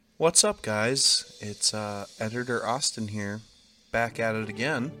What's up, guys? It's Editor Austin here, back at it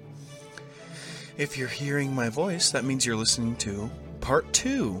again. If you're hearing my voice, that means you're listening to part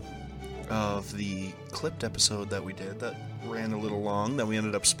 2 of the clipped episode that we did that ran a little long, that we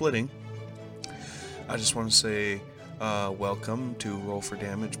ended up splitting. I just want to say welcome to Roll for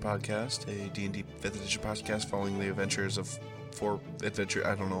Damage podcast, a D&D 5th edition podcast following the adventures of 4 adventure.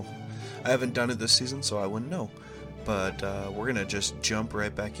 I don't know. I haven't done it this season, so I wouldn't know. But we're going to just jump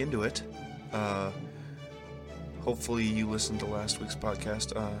right back into it. Hopefully you listened to last week's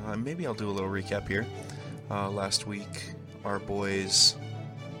podcast. Maybe I'll do a little recap here. Last week, our boys...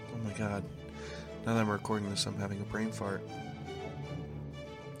 Oh my god. Now that I'm recording this, I'm having a brain fart.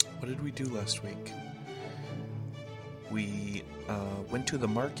 What did we do last week? We went to the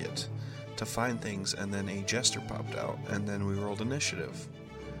market to find things, and then a Jester popped out, and then we rolled initiative.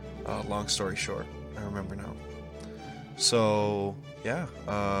 Long story short, I remember now. So, yeah,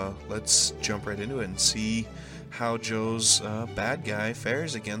 let's jump right into it and see how Joe's bad guy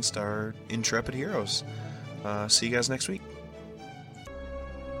fares against our intrepid heroes. See you guys next week.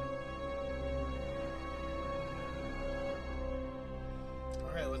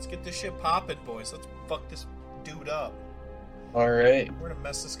 Alright, let's get this shit popping, boys. Let's fuck this dude up. Alright. We're gonna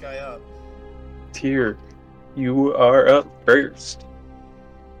mess this guy up. Tyr, you are up first.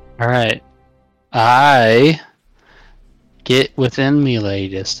 Alright. I get within melee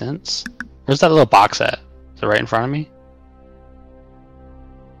distance. Where's that little box at? Is it right in front of me?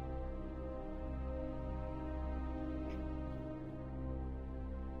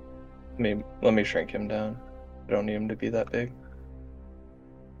 Let me shrink him down. I don't need him to be that big.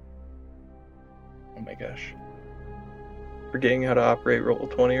 Oh my gosh. Forgetting how to operate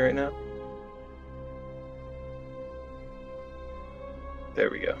Roll20 right now.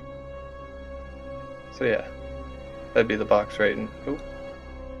 There we go. So yeah. That'd be the box right in... Oh.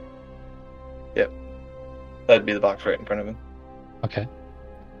 Yep. That'd be the box right in front of him. Okay.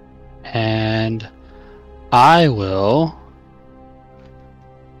 And I will...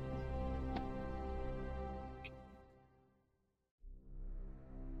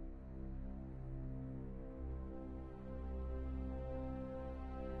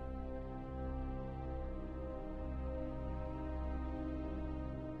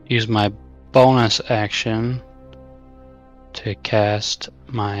 use my bonus action to cast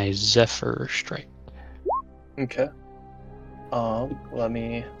my Zephyr Strike. Okay. Let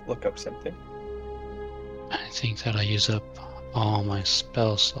me look up something. I think that'll use up all my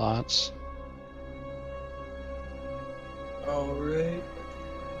spell slots. Alright.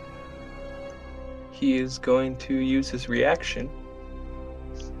 He is going to use his reaction.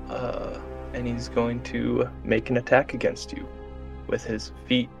 And he's going to make an attack against you with his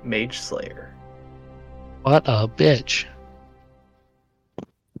feat Mage Slayer. What a bitch.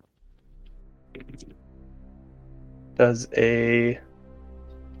 Does a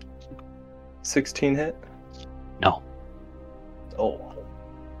 16 hit? No. Oh.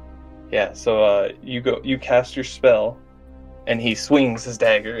 Yeah, so you cast your spell, and he swings his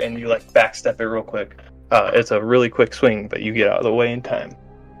dagger, and you like backstep it real quick. It's a really quick swing, but you get out of the way in time.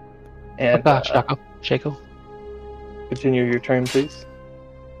 And Shaco. Continue your turn, please.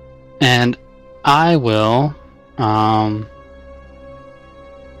 And I will, now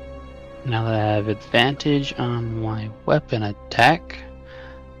that I have advantage on my weapon attack,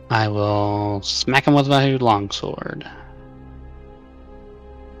 I will smack him with my longsword.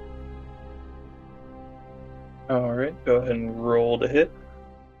 Alright, go ahead and roll to hit.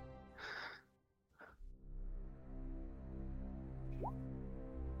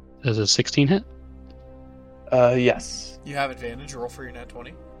 Does a 16 hit? Yes. You have advantage. Roll for your nat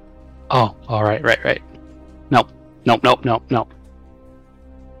 20. Oh, alright, right. Nope.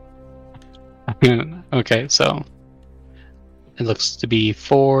 Okay, so it looks to be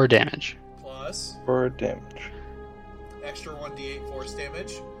 4 damage. Plus 4 damage. extra 1d8 force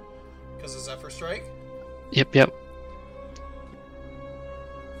damage because of Zephyr Strike. Yep.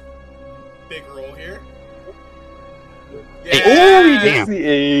 Big roll here. Hey. Oh, he Damn. gets the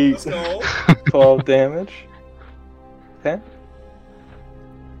 8. Let's go. 12 damage. Okay.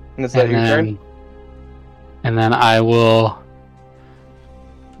 And is that your turn? And then I will...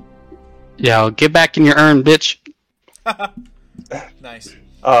 Yeah, I'll get back in your urn, bitch. Nice.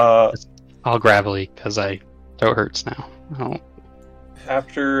 I'll gravelly, because my throat hurts now. Oh.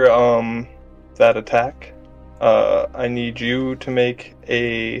 After that attack, I need you to make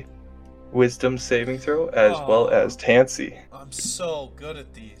a wisdom saving throw as well as Tansy. I'm so good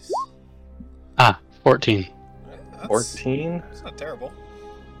at these. 14. 14. It's not terrible.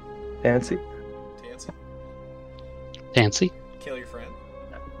 Tansy. Tansy. Fancy. Kill your friend.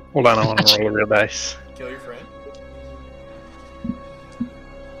 Hold on, I want to roll a real dice. Kill your friend.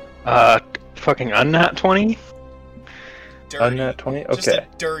 Fucking unnat 20? Dirty. Unnat 20? Just a Okay.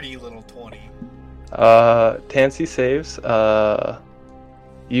 dirty little 20. Tansy saves.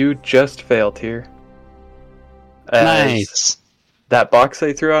 You just failed here. As Nice. That box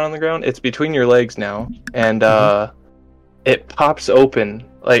I threw out on the ground, it's between your legs now, and it pops open,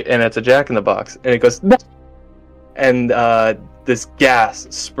 and it's a jack-in-the-box, and it goes, and this gas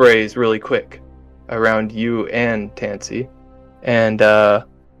sprays really quick around you and Tansy, and I'm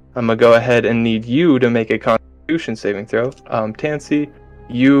gonna go ahead and need you to make a Constitution saving throw. Tansy,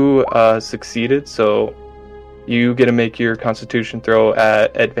 you succeeded, so you get to make your Constitution throw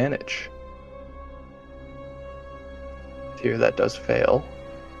at advantage. Here, that does fail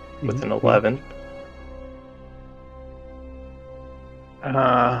with an 11.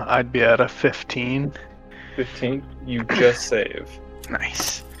 I'd be at a 15. 15. You just save.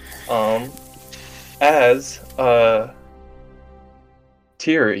 Nice. As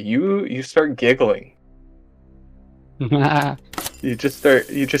Tyr, you start giggling. You just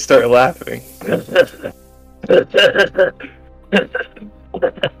start laughing.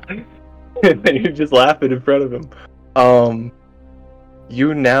 And then you're just laughing in front of him.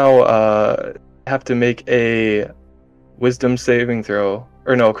 You now have to make a wisdom saving throw,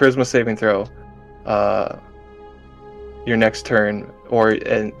 or no, charisma saving throw. Your next turn,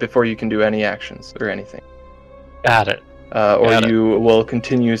 and before you can do any actions or anything. Got it. Or you will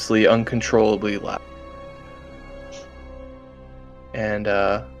continuously, uncontrollably laugh. And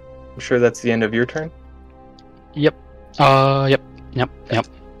I'm sure that's the end of your turn. Yep. Yep.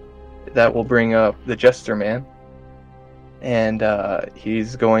 That will bring up the Jester man. And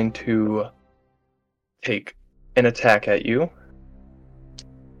he's going to take an attack at you.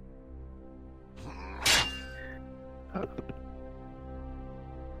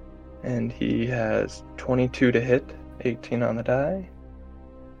 And he has 22 to hit, 18 on the die.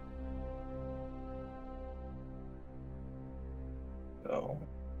 So.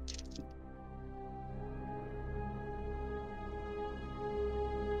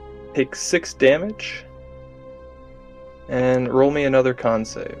 Take 6 damage. And roll me another con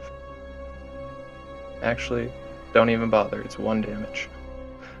save. Actually, don't even bother, it's 1 damage.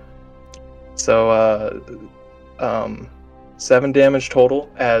 So, 7 damage total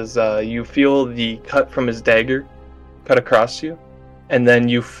as you feel the cut from his dagger cut across you, and then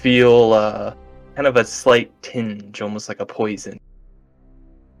you feel kind of a slight tinge, almost like a poison.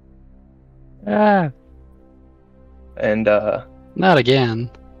 Ah. And Not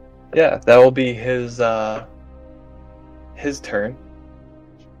again. yeah, that will be his turn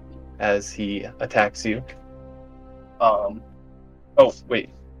as he attacks you. Oh wait,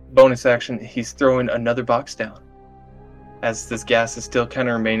 bonus action. He's throwing another box down. As this gas is still kind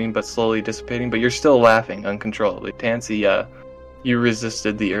of remaining, but slowly dissipating, but you're still laughing uncontrollably. Tansy, you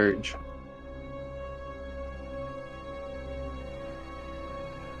resisted the urge.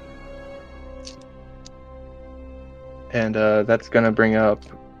 And that's gonna bring up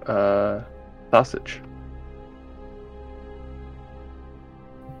Sausage.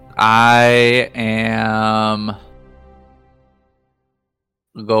 I am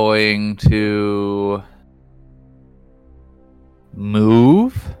going to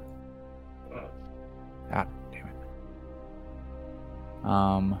move. God damn it.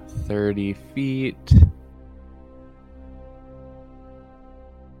 30 feet.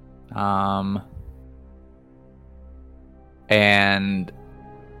 And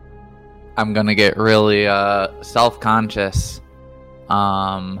I'm gonna get really self-conscious.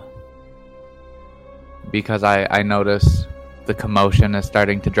 Because I notice the commotion is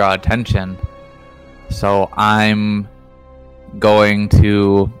starting to draw attention. So I'm going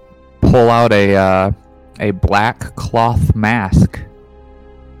to pull out a black cloth mask.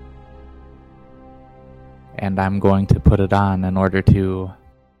 And I'm going to put it on in order to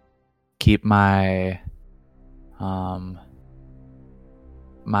keep my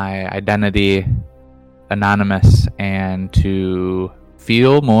my identity anonymous and to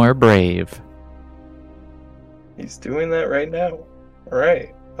feel more brave. He's doing that right now.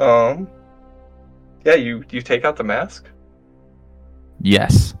 Alright. Yeah, you take out the mask?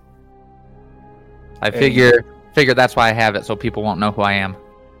 Yes. I figure that's why I have it, so people won't know who I am.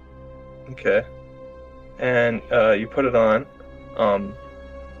 Okay. And you put it on.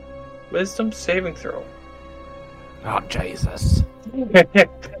 Wisdom saving throw. Oh, Jesus. I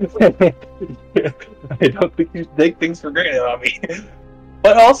don't think you take things for granted on me.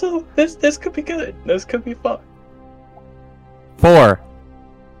 But also, this could be good. This could be fun. 4.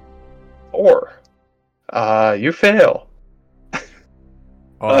 4. You fail.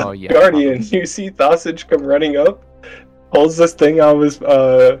 Oh yeah. Guardian, you see Thosage come running up, holds this thing out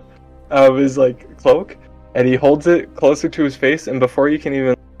of his like cloak, and he holds it closer to his face, and before you can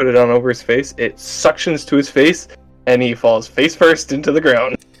even put it on over his face, it suctions to his face, and he falls face first into the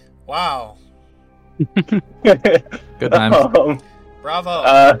ground. Wow. Good times.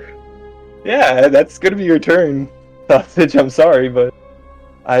 Bravo. Yeah, that's gonna be your turn, Thosage. I'm sorry, but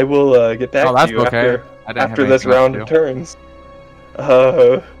I will get back to you after this round of turns.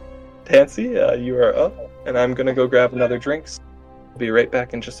 Tansy, you are up, and I'm gonna go grab another drink. I'll be right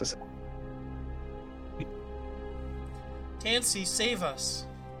back in just a second. Tansy, save us.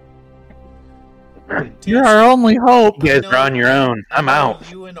 You're our only hope. You guys are on your own. I'm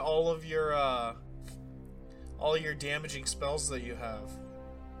out. You and all your damaging spells that you have.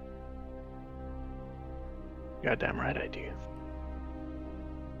 Goddamn right I do.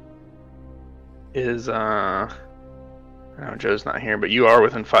 I know Joe's not here, but you are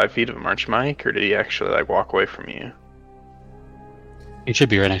within 5 feet of him, aren't you, Mike? Or did he actually like walk away from you? He should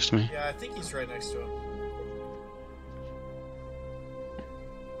be right next to me. Yeah, I think he's right next to him.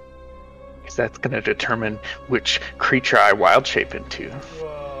 Because that's gonna determine which creature I wild shape into.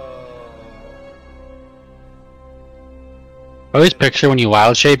 Whoa. I always picture when you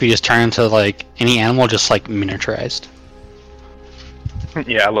wild shape, you just turn into like any animal, just like miniaturized.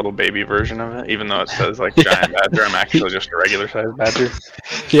 Yeah, a little baby version of it. Even though it says like giant badger, I'm actually just a regular sized badger.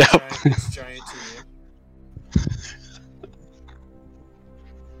 Yep. It's giant to you.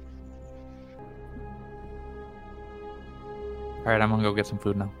 All right, I'm gonna go get some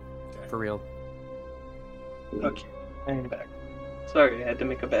food now. Okay. For real. Okay, I'm back. Sorry, I had to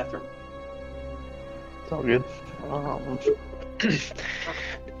make a bathroom. It's all good.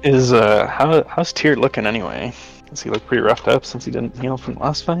 How's Tyr looking anyway? Does he look pretty roughed up since he didn't heal from the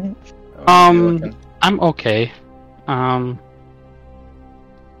last fight? I'm okay. I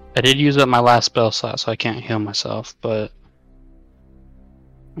did use up my last spell slot, so I can't heal myself, but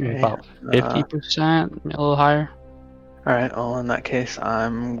I'm Okay, about 50%, a little higher. Alright, well in that case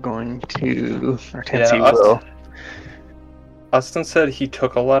I'm going to Austin said he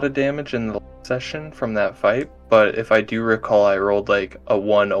took a lot of damage in the last session from that fight, but if I do recall, I rolled like a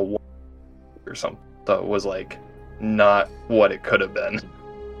 1 or something. So it was like not what it could have been.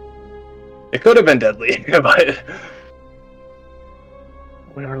 It could have been deadly, but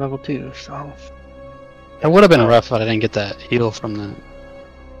we are level 2, so It would have been rough if I didn't get that heal from the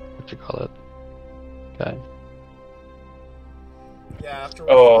what you call it. Okay. Yeah, after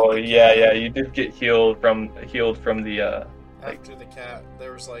you did get healed from the after the cat,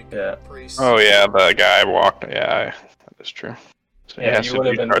 there was like Yeah. a priest. Oh yeah, the guy walked. Yeah, that is true. So yeah, so he would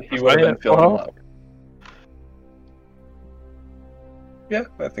have charged been with it? feeling a Oh. lot. Yeah,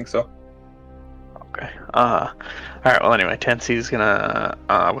 I think so. Okay. Alright, well anyway, Tensi's gonna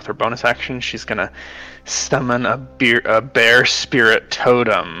with her bonus action, she's gonna summon a bear spirit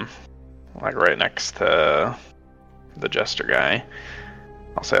totem. Like right next to the Jester guy.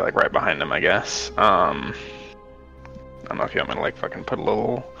 I'll say like right behind him, I guess. I don't know if you want me to like fucking put a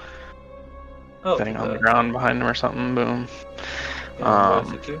little thing on the ground behind him or something. Boom.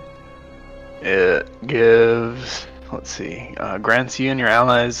 It gives, let's see, grants you and your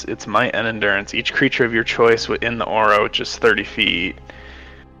allies its might and endurance. Each creature of your choice within the aura, which is 30 feet,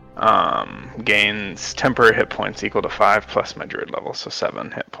 gains temporary hit points equal to 5 plus my druid level, so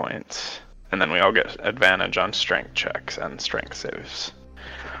 7 hit points. And then we all get advantage on strength checks and strength saves.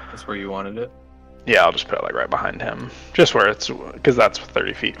 That's where you wanted it? Yeah, I'll just put it like right behind him. Just where it's, because that's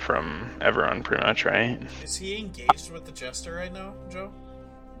 30 feet from everyone pretty much, right? Is he engaged with the Jester right now, Joe?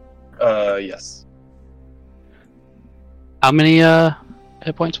 Yes. How many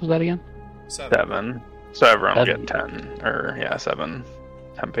hit points was that again? 7. So everyone will get 7. 10, or yeah, 7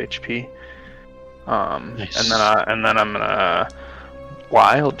 temp HP. Nice. And then I'm gonna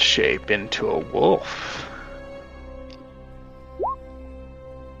wild shape into a wolf.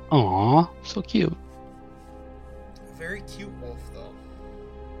 Aw, so cute. A very cute wolf, though.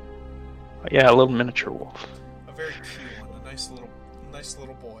 Yeah, a little miniature wolf. A very cute one. A nice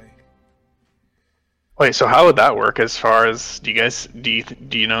little boy. Wait, so how would that work as far as, do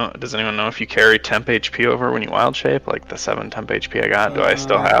you know, does anyone know if you carry temp HP over when you wild shape? Like the 7 temp HP I got, do I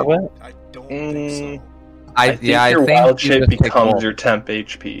still have it? I don't think so. I think your wild shape becomes your temp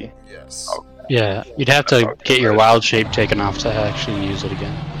HP. Yes. Oh. Yeah, you'd have to get your wild shape taken off to actually use it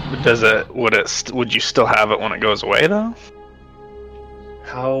again. Would you still have it when it goes away though?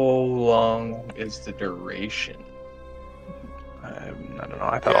 How long is the duration? I don't know.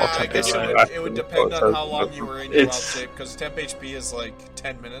 I thought Yeah, all I temp guess HP. it would depend on how long you were in your wild It's- shape, because temp HP is like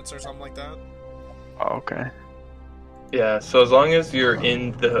 10 minutes or something like that. Oh, okay. Yeah, so as long as you're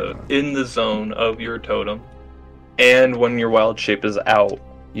in the zone of your totem, and when your wild shape is out,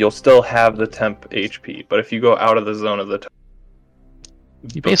 you'll still have the temp HP. But if you go out of the zone of the totem,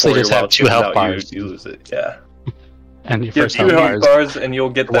 You basically just have 2 health bars. You lose it. Yeah. And your You have first 2 health health bars. bars, and you'll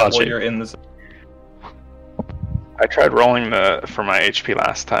get that Wild while shape. you're in the zone. I tried rolling for my HP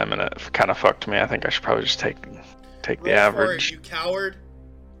last time, and it kind of fucked me. I think I should probably just take the Roll for it, average. you coward.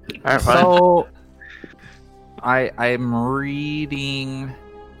 All right, fine. So, I'm reading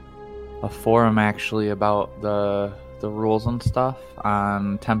a forum actually about the rules and stuff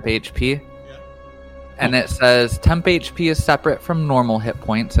on temp HP. Yeah. And it says temp HP is separate from normal hit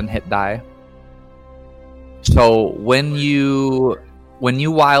points and hit die. So when you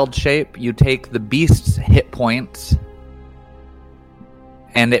wild shape, you take the beast's hit points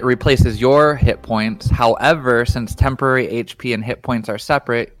and it replaces your hit points. However, since temporary HP and hit points are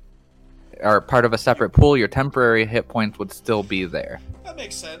separate, are part of a separate pool, your temporary hit points would still be there. That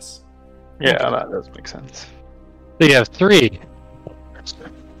makes sense. Yeah, that does make sense. So you have 3.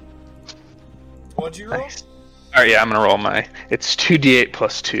 What'd you roll? Nice. All right, yeah, I'm gonna roll my. It's 2d8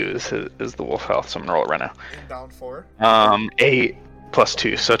 plus 2 is the wolf health, so I'm gonna roll it right now. Inbound 4. 8 plus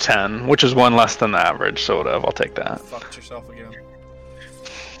 2, so 10, which is 1 less than the average. So whatever, I'll take that. Fucked yourself again.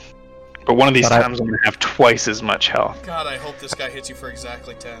 But one of these But times I'm gonna have twice as much health. God, I hope this guy hits you for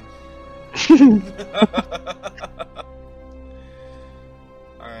exactly 10.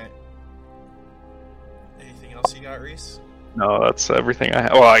 Alright. Anything else you got, Reese? No, that's everything I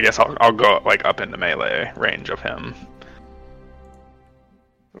have. Well, I guess I'll go like up into melee range of him.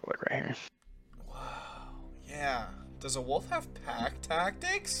 Like right here. Wow. Yeah. Does a wolf have pack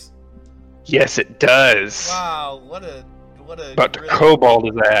tactics? Yes, it does. Wow, what a About to really kobold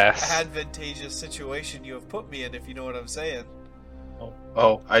his ass. advantageous situation you have put me in, if you know what I'm saying.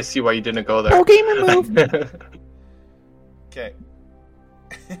 Oh, I see why you didn't go there. Oh, gamer move! Okay.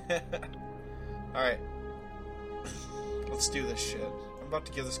 Alright. Let's do this shit. I'm about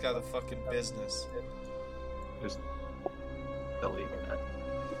to give this guy the fucking business. Just delete that.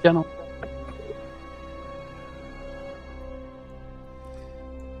 General.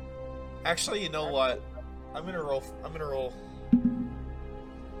 Actually, you know what? I'm gonna roll. I'm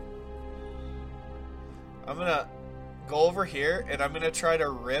gonna go over here and I'm gonna try to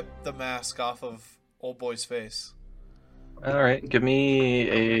rip the mask off of old boy's face. All right, give me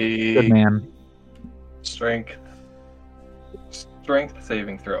a Good man. strength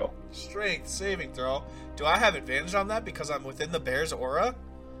saving throw. Strength saving throw. Do I have advantage on that because I'm within the bear's aura?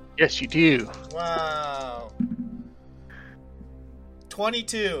 Yes, you do. Wow.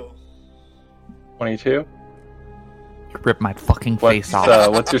 22. 22. Rip my fucking face off.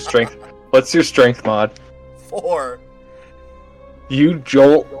 What's your strength? What's your strength mod? 4. You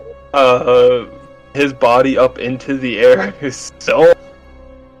jolt his body up into the air so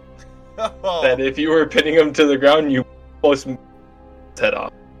Oh. that if you were pinning him to the ground, you almost his head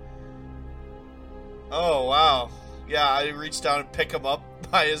off. Oh, wow. Yeah, I reached down and pick him up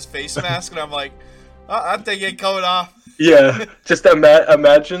by his face mask, and I'm like, that thing ain't coming off. Yeah, just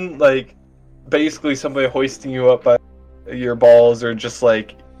imagine, like, basically somebody hoisting you up by your balls, or just,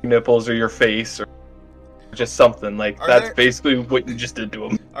 like, nipples, or your face, or just something. Like, that's basically what you just did to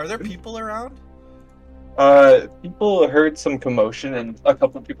him. Are there people around? People heard some commotion, and a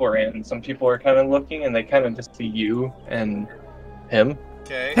couple of people ran, and some people are kind of looking, and they kind of just see you and him.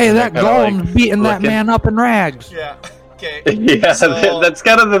 Okay. Hey, that kinda, golem's like, beating that looking. man up in rags. Yeah. Okay. Yeah, So- that's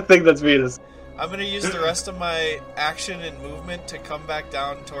kind of the thing that's made us. I'm gonna use the rest of my action and movement to come back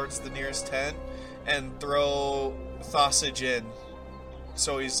down towards the nearest tent and throw Thossage in,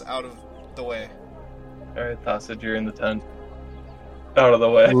 so he's out of the way. Alright, Thossage, you're in the tent. Out of the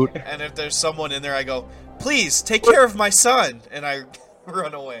way. And if there's someone in there, I go, "Please take care of my son," and I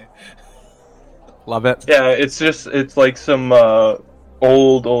run away. Love it. Yeah, it's like some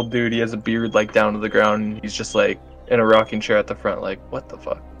old dude. He has a beard like down to the ground, and he's just like in a rocking chair at the front, like, what the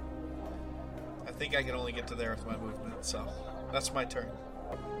fuck? I think I can only get to there with my movement, so that's my turn.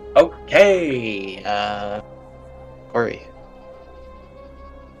 Okay, Corey.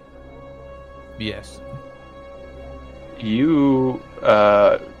 Yes. You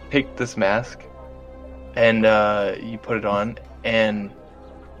take this mask and you put it on, and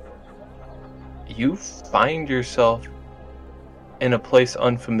you find yourself in a place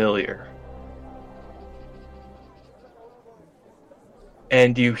unfamiliar.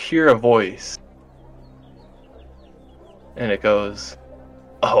 And you hear a voice, and it goes,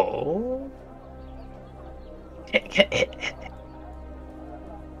 "Oh,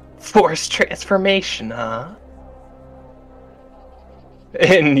 force transformation, huh?"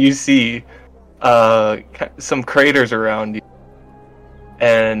 And you see some craters around you,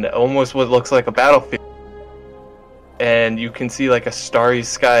 and almost what looks like a battlefield. And you can see like a starry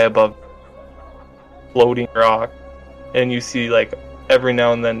sky above, floating rock, and you see like every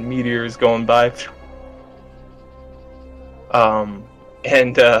now and then meteors going by.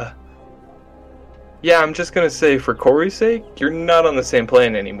 Yeah, I'm just gonna say, for Corey's sake, you're not on the same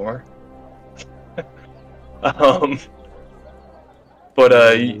plane anymore. But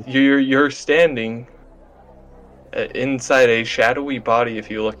you're standing inside a shadowy body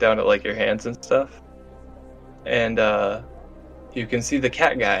if you look down at like your hands and stuff, and you can see the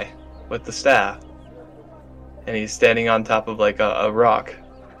cat guy with the staff, and he's standing on top of like a rock,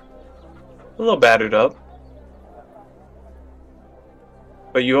 a little battered up.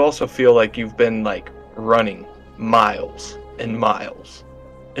 But you also feel like you've been like running miles and miles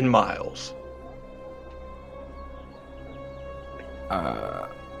and miles.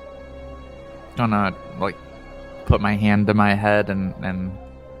 Gonna like put my hand to my head and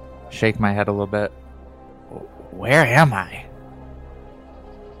shake my head a little bit. Where am I?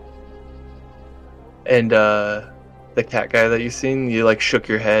 And the cat guy that you've seen, you like shook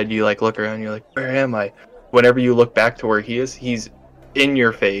your head, you like look around, you're like, where am I? Whenever you look back to where he is, he's in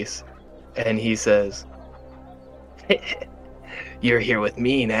your face, and he says, "You're here with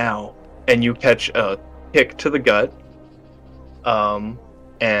me now." And you catch a kick to the gut, and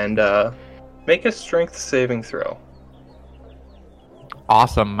make a strength saving throw.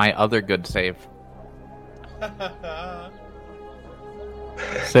 Awesome, my other good save.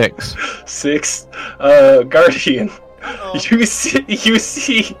 6. 6. Guardian. Oh. You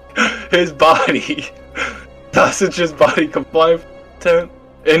see his body, Sausage's body, come flying from the tent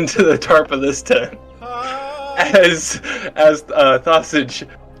into the tarp of this tent. As Sausage,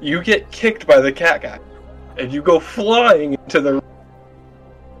 you get kicked by the cat guy, and you go flying into the.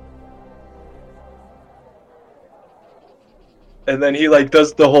 And then he like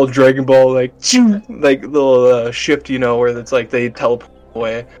does the whole Dragon Ball like little shift, you know, where it's like they teleport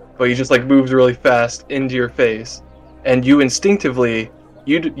away, but he just like moves really fast into your face, and you instinctively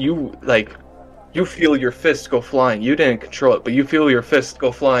you feel your fist go flying. You didn't control it, but you feel your fist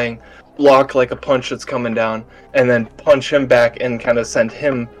go flying, block like a punch that's coming down, and then punch him back and kind of send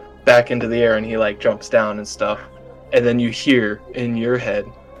him back into the air, and he like jumps down and stuff. And then you hear in your head,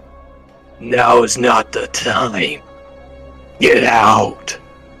 "Now is not the time. Get out!"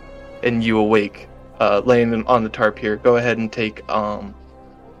 And you awake, laying on the tarp here. Go ahead and take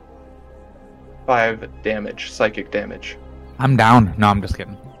 5 damage, psychic damage. I'm down. No, I'm just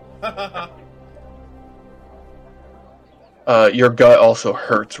kidding. Your gut also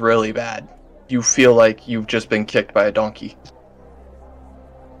hurts really bad. You feel like you've just been kicked by a donkey.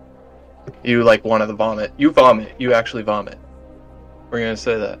 You like want to vomit. You vomit. You actually vomit. We're gonna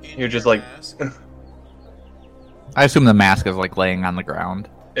say that. You're just like. I assume the mask is like laying on the ground.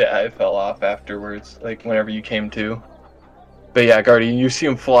 Yeah, it fell off afterwards, like whenever you came to. But yeah, Guardian, you see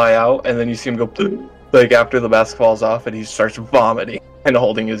him fly out, and then you see him go like after the mask falls off, and he starts vomiting and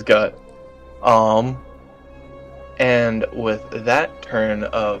holding his gut. And with that turn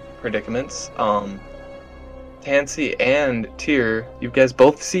of predicaments, Tansy and Tyr, you guys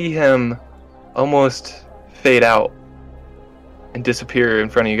both see him almost fade out and disappear in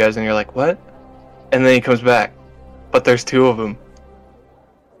front of you guys, and you're like, what? And then he comes back, but there's 2 of them.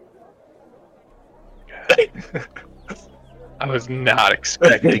 I was not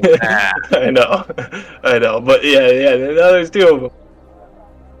expecting that. I know, but yeah, now there's 2 of them.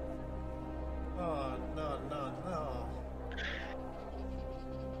 Oh, no.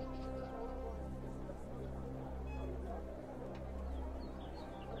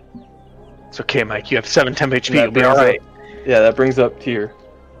 It's okay, Mike. You have 7 temp HP. That You'll be brings alright. up- Yeah, that brings up Tyr.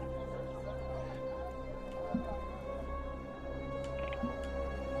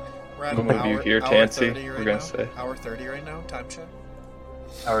 We're at What an do you hour, hear, hour Tansy? 30 right We're gonna now. say. Hour 30 right now, time check.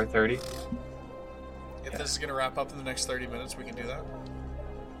 Hour 30. If this is going to wrap up in the next 30 minutes, we can do that.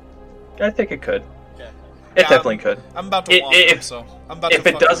 I think it could. Okay. It definitely could. I'm about to womp him, so I'm about if to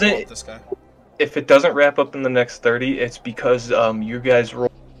it fucking doesn't- womp this guy. If it doesn't wrap up in the next 30, it's because you guys roll.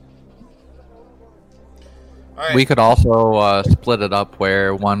 Alright. We could also split it up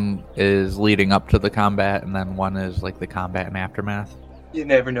where one is leading up to the combat and then one is like the combat and aftermath. You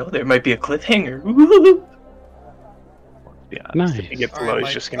never know. There might be a cliffhanger. Woo-hoo-hoo. Yeah, Nice. if he gets All low, right, he's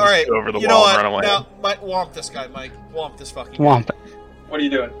Mike. just gonna All right, go over the you know wall what? and run away. Now, Mike, womp this guy, Mike. Womp this fucking guy. Womp. What are you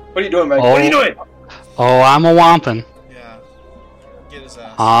doing? What are you doing, Mike? What are you doing? Oh, I'm a wompin'. Yeah. Get his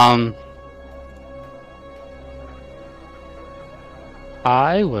ass.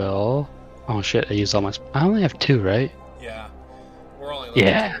 I will. Oh shit! I used all my. I only have 2, right? Yeah. We're only the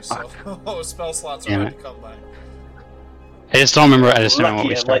Yeah. winter, so spell slots are Damn hard it. to come by. I just don't remember. I just don't know what Lucky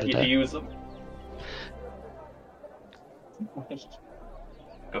we I let started you to at. use them.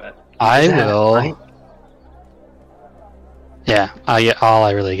 Go ahead. I Yeah, will. right. Yeah. All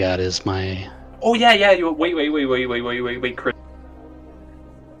I really got is my. Oh yeah. Wait, Chris.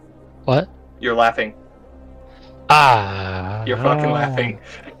 What? You're laughing. Ah. You're fucking laughing.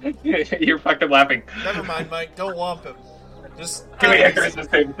 You're fucking laughing. Never mind, Mike. Don't whomp him. Just Give me take a it easy. Christmas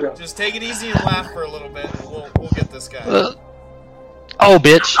saving throw. Just take it easy and laugh for a little bit. And we'll get this guy. Oh,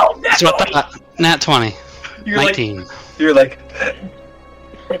 bitch. Oh, nat That's what 20. the. Nat 20. You're 19. like, you're like,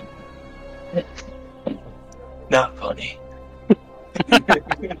 not funny.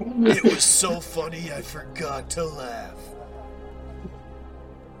 It was so funny I forgot to laugh.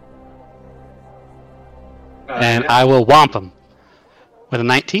 And I will whomp him. With a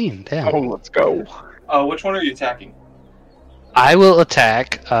 19. Damn. Oh, let's go. Which one are you attacking? I will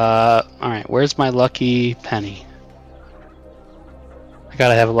attack. Alright, where's my lucky penny? I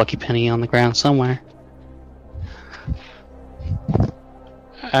gotta have a lucky penny on the ground somewhere.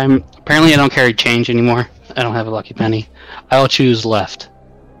 Apparently I don't carry change anymore. I don't have a lucky penny. I will choose left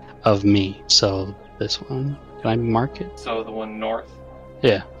of me. So this one. Can I mark it? So the one north.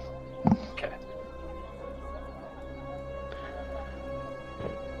 Yeah. Okay.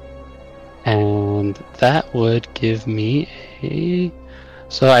 And that would give me a.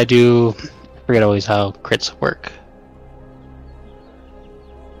 So I do. I forget always how crits work.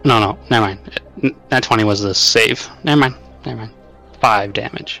 No, never mind. That 20 was the save. Never mind. 5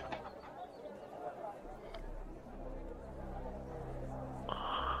 damage.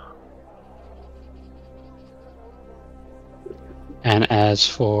 And as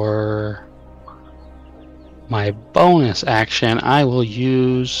for my bonus action, I will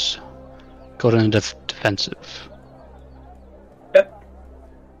use. Go to defensive.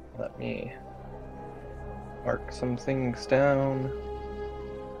 Let me mark some things down.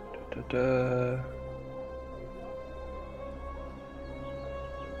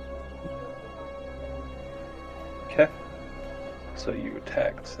 Okay. So you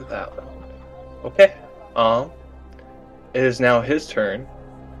attacked that one. Okay. It is now his turn.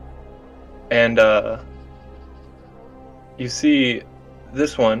 And you see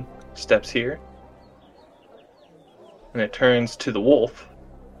this one steps here. And it turns to the wolf.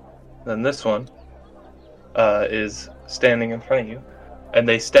 Then this one is standing in front of you, and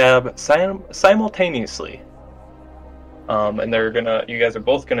they stab simultaneously. And you guys are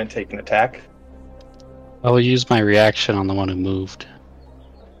both gonna take an attack. I will use my reaction on the one who moved.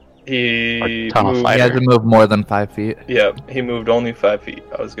 He Tunnel moved, fighter. He had to move more than 5 feet. yeah, he moved only 5 feet.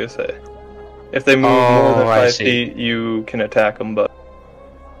 I was gonna say, if they move Oh, more than I 5 see. feet, you can attack them. But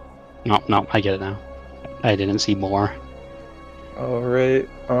No, I get it now. I didn't see more. all right,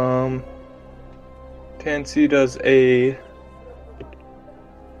 Tansy does a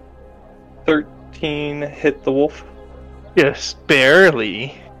 13 hit the wolf. Yes,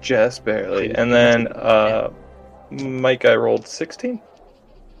 barely. Just barely. And then, Mike, I rolled 16?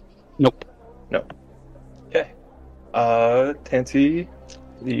 Nope. No. Okay. Tansy,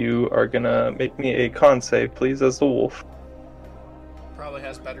 you are gonna make me a con save, please, as the wolf. Probably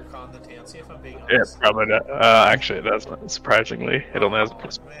has better con than Tansy, if I'm being Yeah, honest. probably not. Actually, it doesn't. Surprisingly, it only has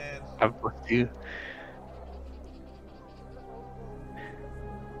plus. Man. Have plus 2.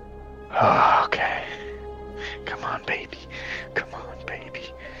 Oh, okay. Come on, baby.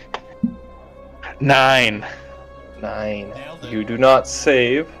 9. 9. Nailed it. You do not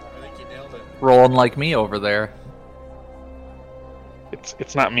save. I think you nailed it. Rolling like me over there.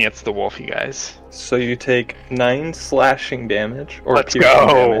 It's not me. It's the wolf, you guys. So you take 9 slashing damage, or Let's piercing go.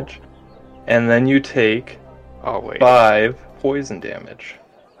 damage. And then you take Oh wait. 5 poison damage.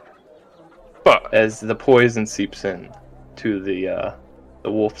 But As the poison seeps in to the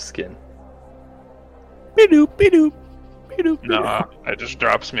wolf skin. no, it just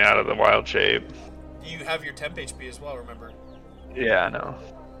drops me out of the wild shape. You have your temp HP as well, remember? Yeah, I know.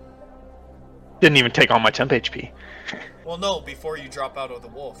 Didn't even take all my temp HP. Well, no, before you drop out of the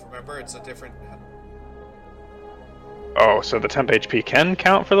wolf. Remember, it's a different... Oh, so the temp HP can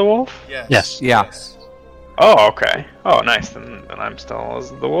count for the wolf? Yes. Yeah. Yes. Oh, okay. Oh, nice. Then I'm still as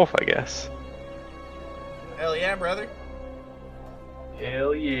the wolf, I guess. Hell yeah, brother.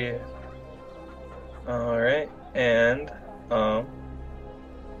 Hell yeah. Alright, and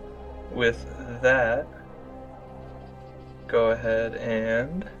with that, go ahead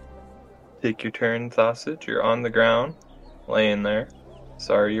and take your turn, Sausage. You're on the ground, laying there.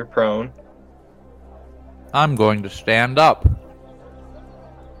 Sorry, you're prone. I'm going to stand up.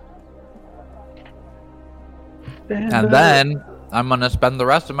 And then I'm gonna spend the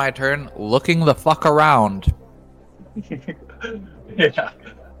rest of my turn looking the fuck around. Yeah.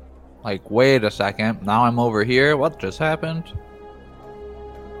 Like, wait a second. Now I'm over here. What just happened?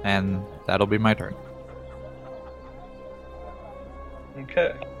 And that'll be my turn.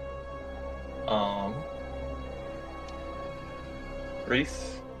 Okay.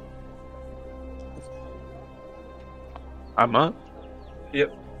 Reese. I'm up.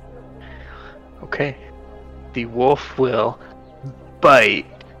 Yep. Okay. The wolf will bite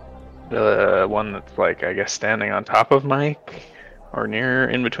the one that's like, I guess, standing on top of Mike, or near,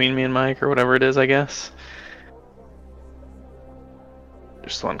 in between me and Mike, or whatever it is, I guess.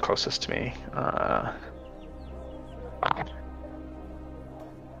 Just the one closest to me.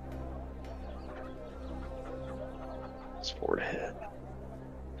 It's 4 to hit.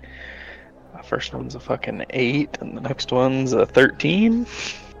 First one's a fucking 8, and the next one's a 13.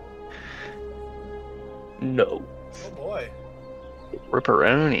 No. Oh boy.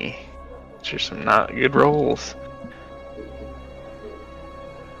 Ripperoni. These are some not good rolls.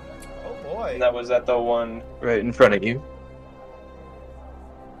 Oh boy. And that was at the one right in front of you.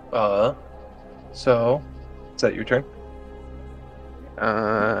 So, is that your turn?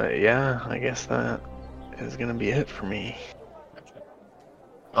 Yeah, I guess that is gonna be it for me.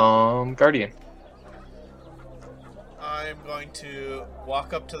 Guardian. I'm going to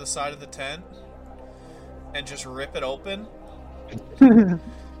walk up to the side of the tent and just rip it open. And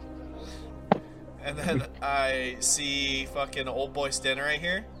then I see fucking old boy standing right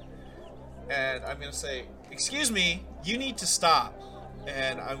here. And I'm going to say, "Excuse me, you need to stop."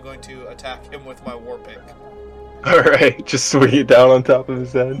 And I'm going to attack him with my war pick. Alright, just swing it down on top of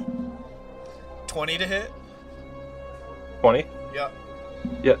his head. 20 to hit? 20? Yep.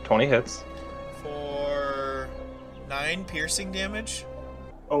 Yeah, 20 hits. For 9 piercing damage.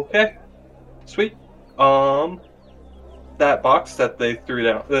 Okay. Sweet. That box that they threw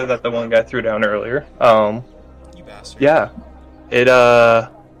down, that the one guy threw down earlier, You bastard. yeah. It,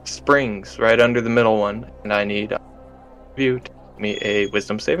 springs right under the middle one, and I need you to give me a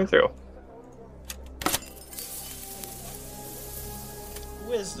wisdom saving throw.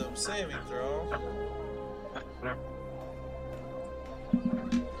 Wisdom saving throw.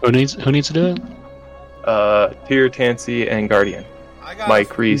 Who needs to do it? Tyr, Tansy, and Guardian. I got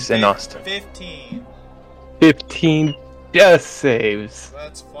Mike, Reese, and Austin. 15. 15 death saves.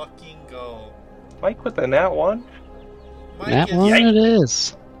 Let's fucking go. Mike with a nat 1? Mike That is one it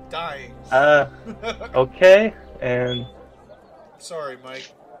is. dying. Okay, and Sorry,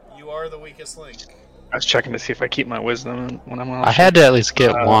 Mike. You are the weakest link. I was checking to see if I keep my wisdom when I'm on. I had to at least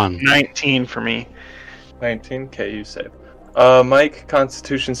get one. 19 for me. 19, okay, you save. Mike,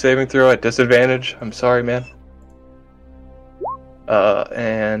 Constitution saving throw at disadvantage. I'm sorry, man.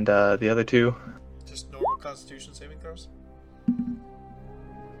 And the other two. Just normal Constitution saving throws.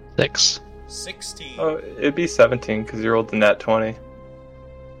 6. 16. Oh, it'd be 17 because you rolled the nat 20.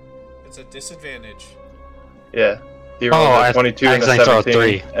 It's a disadvantage. Yeah. You rolled a 22 and a accidentally throw a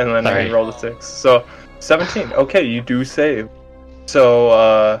 17, 3. and then Sorry. I rolled a 6. So, 17. Okay, you do save.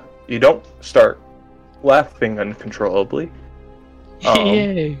 So, you don't start laughing uncontrollably.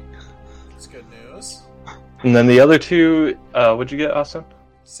 Yay! That's good news. And then the other two, what'd you get, Austin?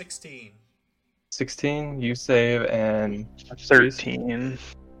 16. 16, you save, and 13.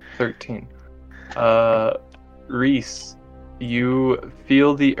 13. Reese, you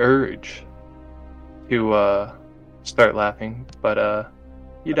feel the urge to start laughing, but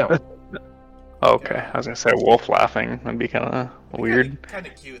you don't. Okay, I was gonna say wolf laughing. That'd be kind of weird. Kind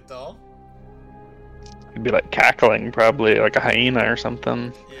of cute, though. It'd be like cackling, probably like a hyena or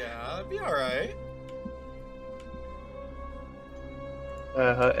something. Yeah, that'd be alright.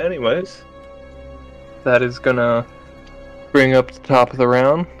 Anyways, that is gonna bring up the top of the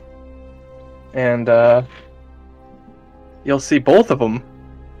round, and you'll see both of them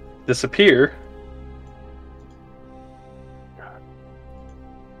disappear.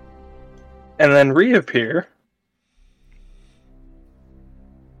 And then reappear.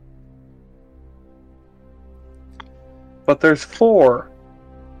 But there's 4.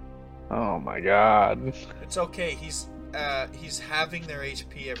 Oh my god. It's okay. He's having their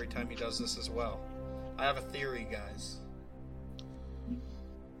HP every time he does this as well. I have a theory, guys.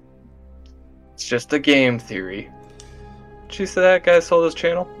 It's just a game theory. Did you see that guy sold his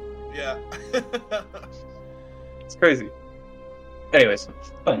channel? Yeah. It's crazy. Anyways.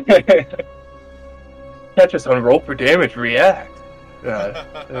 Catch us on Roll for Damage React.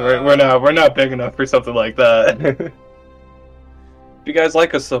 We're not big enough for something like that. If you guys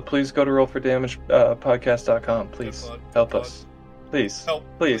like us, though, please go to rollfordamagepodcast.com. Please Good plug. help Plug. us. Please. Help.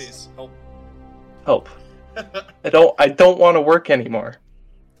 Please. Help. Help. I don't want to work anymore.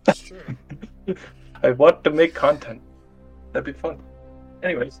 That's true. I want to make content. That'd be fun.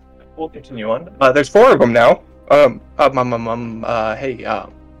 Anyways, we'll continue on. There's 4 of them now. Hey,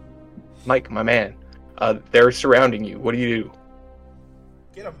 Mike, my man. They're surrounding you. What do you do?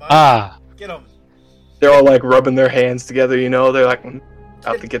 Get him, Mike. Get him. They're all like rubbing their hands together, you know? They're like,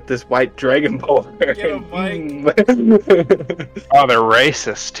 out to get this white dragonborn. Get him, Mike. Oh, they're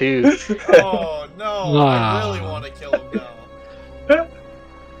racist too. Oh, no. I really want to kill him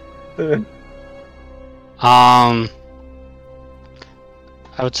now.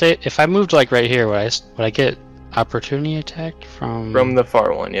 I would say if I moved like right here, would I get opportunity attacked from? From the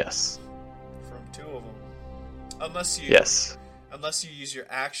far one, yes. From 2 of them. Unless you use your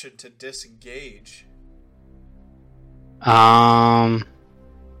action to disengage.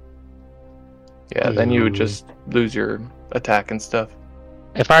 Yeah, then you would just lose your attack and stuff.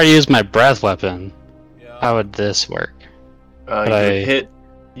 If I were to use my breath weapon, Yeah. how would this work?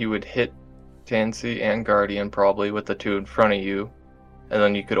 You would hit Tansy and Guardian probably with the 2 in front of you, and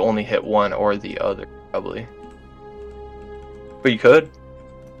then you could only hit one or the other probably. But you could.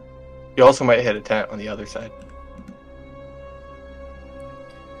 You also might hit a tent on the other side.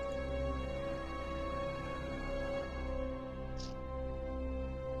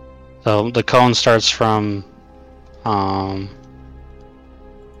 So the cone starts from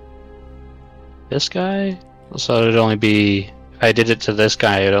this guy. So it'd only be if I did it to this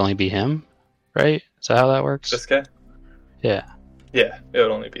guy, it'd only be him, right? Is that how that works? This guy? Yeah. Yeah, it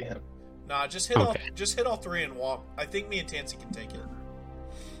would only be him. Nah, just hit all 3 and walk. I think me and Tansy can take it.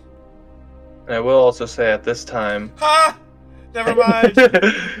 And I will also say at this time, Ha! Never mind.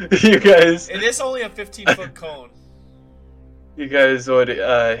 you guys It is only a 15-foot cone. you guys would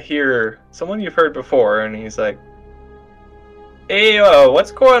hear someone you've heard before, and he's like, "Hey,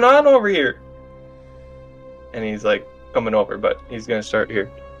 what's going on over here?" And he's like coming over, but he's gonna start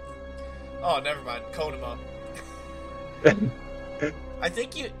here. Oh, never mind. Cone him up. I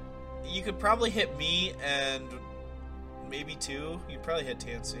think you could probably hit me and maybe 2. You'd probably hit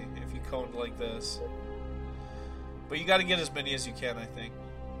Tansy if you coned like this. But you got to get as many as you can, I think.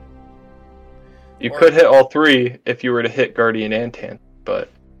 You could hit all 3 if you were to hit Guardian and Tan, but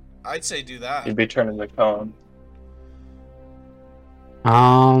I'd say do that. you'd be turning the cone.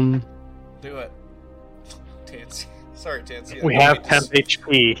 Do it. Tansy. Sorry, Tansy. We have 10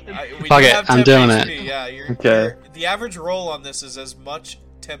 HP. Fuck it, I'm doing it. Yeah, Okay. The average roll on this is as much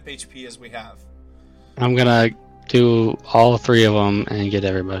temp HP as we have. I'm gonna do all 3 of them and get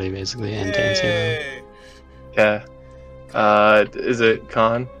everybody basically and Tansy. Yay! Okay. Is it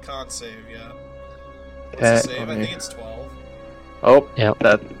con? Con save, yeah. What's Okay. the save? I think it's 12. Oh, Yep.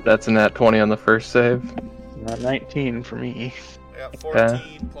 that's a nat 20 on the first save. 19 for me. Yeah,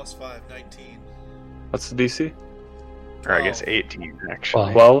 14 plus 5, 19. What's the DC? Or I guess 18,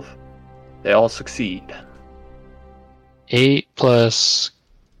 actually. 12. They all succeed. 8 plus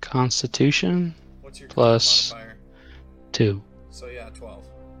Constitution What's your plus modifier? 2. So yeah, 12.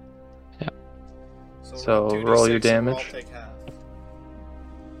 Yep. So we'll roll 2d6, your so we'll damage. all take half.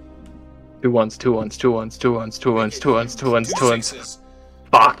 2 ones, 2 ones, 2 ones, 2 ones, 2 ones, 2 ones, 2 ones, 2 ones. 6s.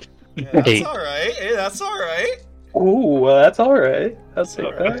 Fuck! Yeah, that's 8. alright. Hey, that's alright. Ooh, well, that's alright. I'll take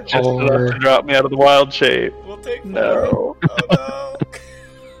alright. that. Just enough to drop me out of the wild shape. We'll take 4. No. Oh no.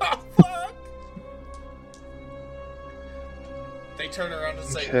 Oh, fuck. They turn around and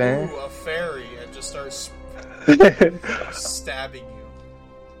say, Okay. ooh, a fairy, and just start stabbing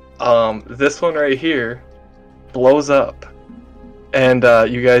you. This one right here blows up, and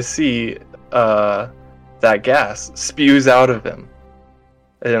you guys see that gas spews out of him,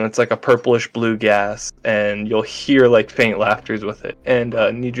 and it's like a purplish blue gas, and you'll hear like faint laughters with it. And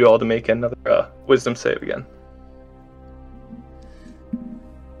need you all to make another wisdom save again.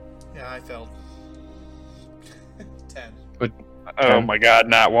 Yeah, I failed. 10. Oh my god,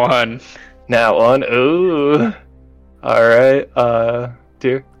 not 1. Now one. Ooh. All right.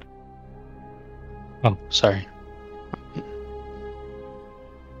 Dear. Oh, sorry.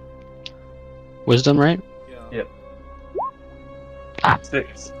 Wisdom, right? Yeah. Yep.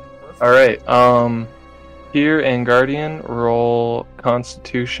 6. All right. Here and Guardian roll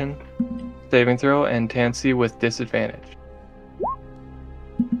Constitution saving throw, and Tansy with disadvantage. Oh,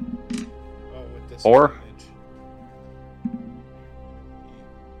 with this 4. advantage.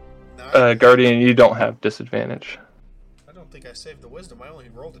 9. Guardian, you don't have disadvantage. I don't think I saved the wisdom. I only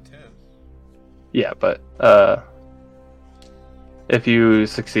rolled a 10. Yeah, but if you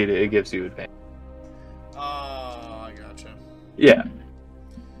succeed, it gives you advantage. Oh, I gotcha. Yeah.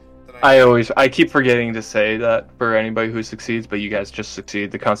 Then I keep forgetting to say that for anybody who succeeds, but you guys just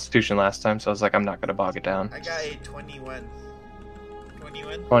succeeded the Constitution last time, so I was like, I'm not gonna bog it down. I got a 21.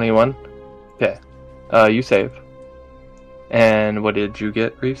 21? 21. Okay. You save. And what did you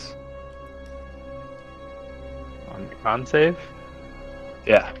get, Reese? On save?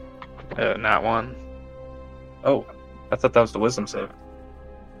 Yeah. Not one. Oh, I thought that was the wisdom save.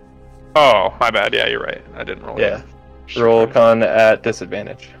 Oh, my bad. Yeah, you're right. I didn't roll. Yeah. It. Roll con at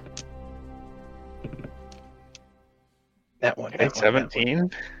disadvantage. That one. Okay,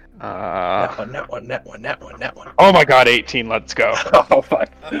 17. That one. Oh my god, 18. Let's go. Oh, fuck.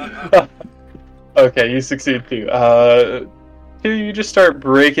 Okay, you succeed too. You just start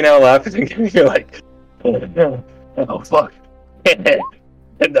breaking out laughing and you're like, oh, fuck.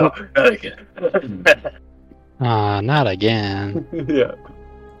 No, not again. Not again. Yeah.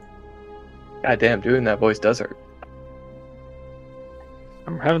 God damn, doing that voice does hurt.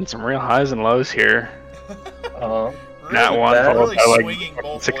 I'm having some real highs and lows here. Not Really, one, they're followed really by like swinging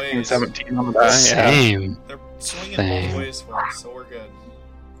both 16, ways. 17 on the die. Yeah. Same. They're swinging Same. both ways for us, so we're good.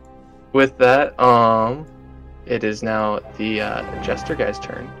 With that, it is now the Jester guy's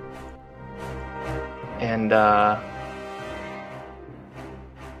turn. And,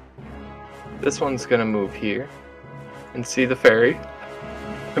 this one's gonna move here and see the fairy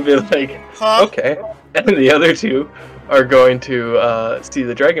and be like, Huh? okay. And the other two are going to see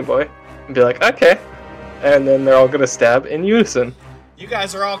the dragon boy and be like, okay. And then they're all gonna stab in unison. You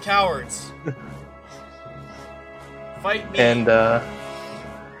guys are all cowards. Fight me. And I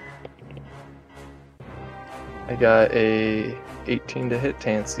got a 18 to hit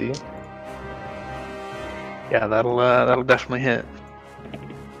Tansy. Yeah, that'll definitely hit.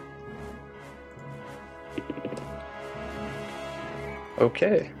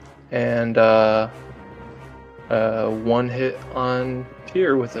 Okay. And one hit on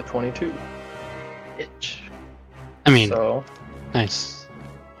Tyr with a 22. I mean, So nice.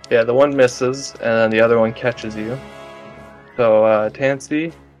 yeah, the one misses, and then the other one catches you. So,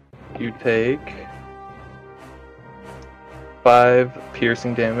 Tansy, you take 5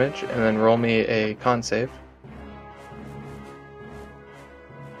 piercing damage, and then roll me a con save.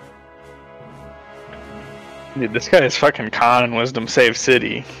 Dude, this guy is fucking con and wisdom save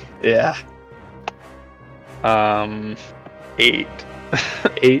city. Yeah. 8.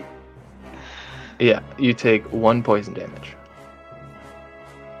 8. Yeah, you take 1 poison damage.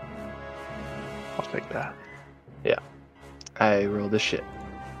 I'll take that. I rolled a shit.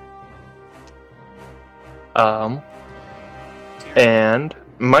 And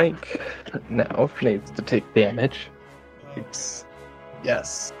Mike now needs to take damage. It's...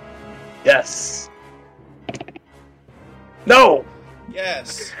 Yes. No!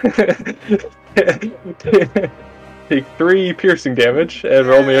 Yes. Take 3 piercing damage and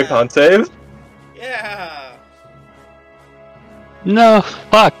roll me a con save. Yeah. No,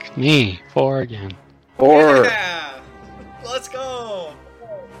 fuck me. 4 again. Or Yeah. Let's go.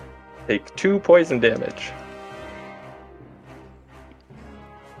 take 2 poison damage.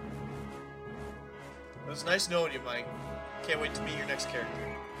 It was nice knowing you, Mike. Can't wait to meet your next character.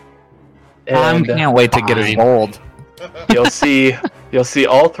 I And can't wait to get his fine. gold. you'll see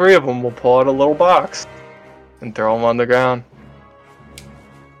all 3 of them will pull out a little box and throw them on the ground.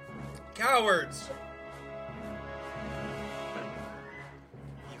 Cowards.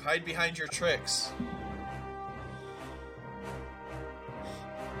 You hide behind your tricks.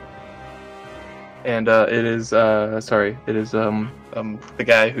 And it is the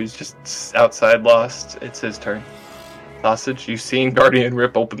guy who's just outside lost. It's his turn. Sausage, you've seen Guardian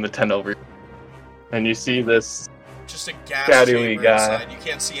rip open the tent over, and you see this. Just a gas Shadowy chamber guy. inside. You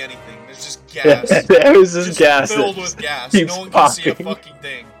can't see anything. There's just gas. There was this Just gas filled that with gas. keeps No one can see a popping. fucking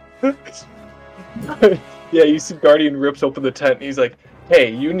thing. Yeah, you see Guardian rips open the tent, and he's like, "Hey,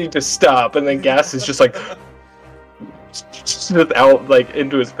 you need to stop!" And then gas is just like, just out like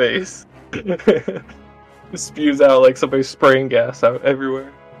into his face. Spews out like somebody's spraying gas out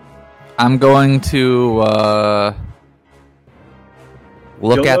everywhere. I'm going to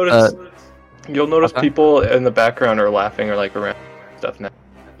look at You'll notice Okay. people in the background are laughing or like around stuff now.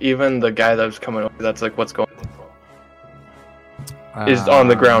 Even the guy that was coming over, that's like what's going on, is on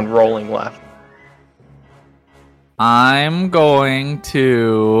the ground rolling laughing. I'm going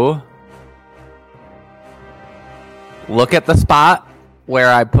to look at the spot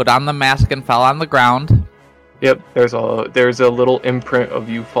where I put on the mask and fell on the ground. Yep, there's a little imprint of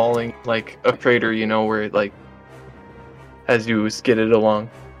you falling like a crater, you know, where it like as you skidded along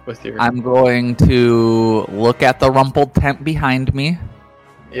with your. I'm going to look at the rumpled tent behind me.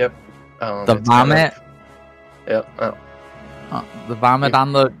 Yep. The it's vomit. Yep. Oh. The vomit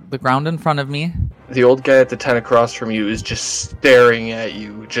on the ground in front of me. The old guy at the tent across from you is just staring at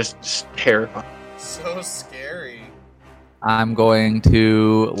you, just terrified. So scary. I'm going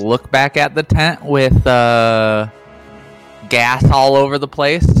to look back at the tent with gas all over the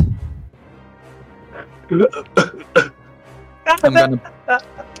place. I'm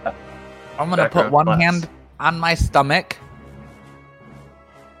gonna put one hand on my stomach.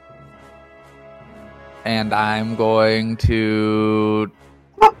 And I'm going to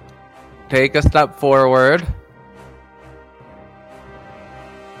take a step forward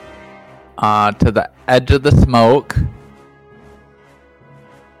to the edge of the smoke.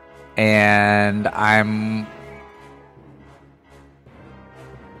 And I'm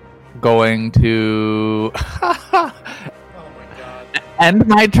going to Oh my god. end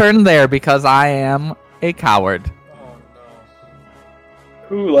my turn there because I am a coward. Oh no.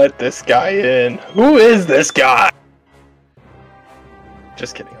 Who let this guy in? Who is this guy?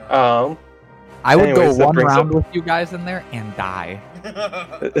 Just kidding. I would Anyways, go that one brings round up- with you guys in there and die.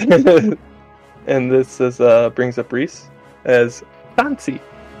 And this is brings up Reese as Fancy.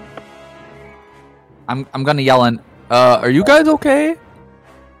 I'm gonna yell in, are you guys okay?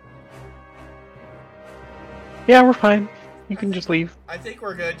 Yeah, we're fine. You can just leave. I think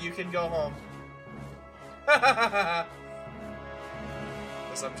we're good. You can go home. Because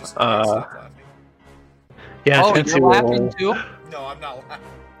I'm just stop laughing. Yeah, Oh, Tansy you're will. laughing too? No, I'm not laughing.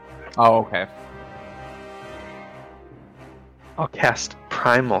 Oh, okay. I'll cast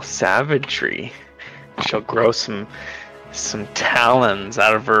Primal Savagery. She'll grow some talons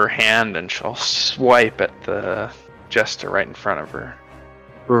out of her hand, and she'll swipe at the Jester right in front of her.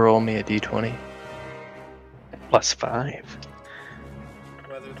 Roll me a d20. +5.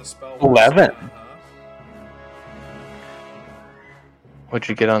 Whether the spell 11. works or not, huh? What'd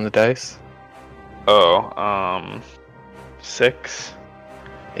you get on the dice? Oh, 6.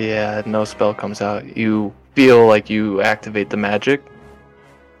 Yeah, no spell comes out. You feel like you activate the magic,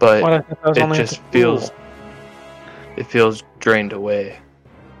 but What? I thought that was it only just at the feels pool. it feels drained away.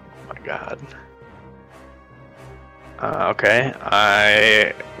 Oh my god. Okay,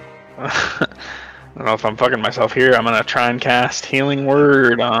 I don't know if I'm fucking myself here. I'm gonna try and cast Healing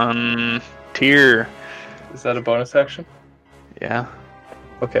Word on Tyr. Is that a bonus action? Yeah.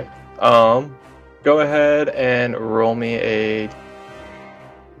 Okay. Go ahead and roll me a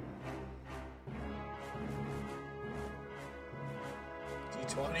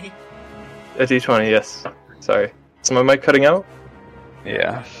D20? d20. Yes. Sorry. Is my mic cutting out?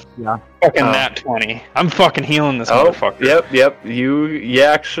 Yeah. Yeah. Fucking Oh. nat 20. I'm fucking healing this Oh, motherfucker. yep. You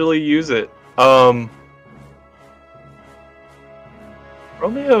actually use it. Roll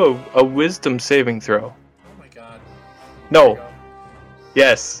me a wisdom saving throw. Oh my god. No. There you go.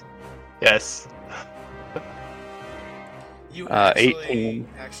 Yes. You 18.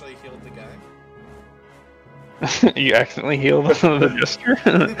 actually healed the guy. You accidentally healed the Jester?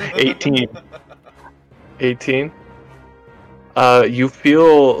 18. 18. You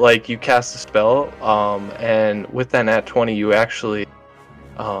feel like you cast a spell, and with that nat 20, you actually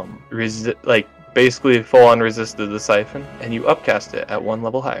basically full on resisted the siphon, and you upcast it at one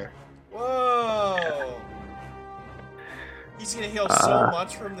level higher. Whoa! He's gonna heal so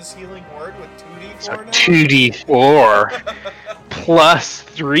much from this healing word with 2d4 So now? 2d4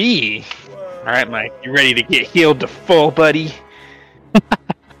 +3. Whoa. Alright, Mike, you ready to get healed to full, buddy?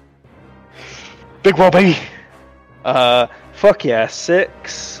 Big roll, baby! Fuck yeah,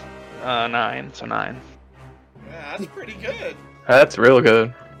 6, 9, so 9. Yeah, that's pretty good. That's real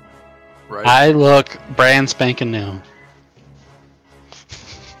good. Right. I look brand spanking new.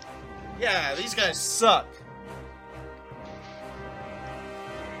 Yeah, these guys suck.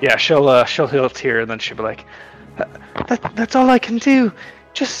 Yeah, she'll heal Tyr, and then she'll be like, that's all I can do.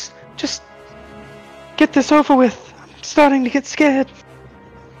 Just get this over with. I'm starting to get scared.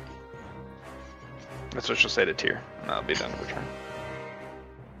 That's what she'll say to Tyr, and that'll be done with her turn.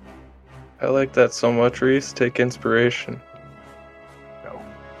 I like that so much, Reese. Take inspiration. Go.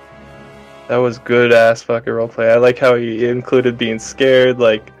 That was good ass fucking roleplay. I like how you included being scared.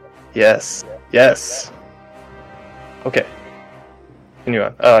 Like, yes. Okay.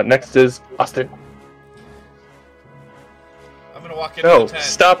 Continue on. Next is Austin. I'm gonna walk into No, the tent.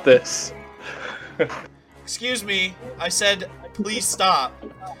 stop this. Excuse me, I said please stop.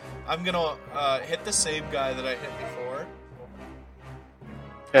 I'm gonna hit the same guy that I hit before.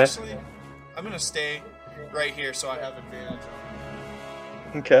 Okay. Actually, I'm gonna stay right here so I have advantage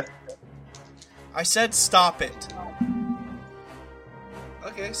on him. Okay. I said stop it.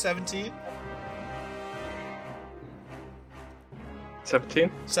 Okay, 17.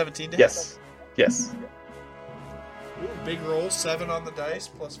 17? 17 to hit. Yes. Ooh, big roll, 7 on the dice,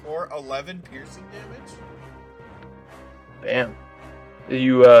 plus 4, 11 piercing damage. Damn.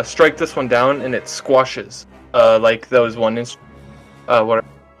 You strike this one down and it squashes. Like those what?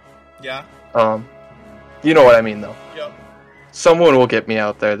 Yeah. You know what I mean though. Yep. Someone will get me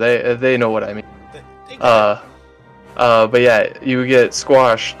out there. They know what I mean. They But yeah, you get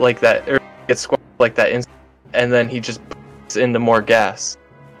squashed like that, or get squashed like that, and then he just bursts into more gas.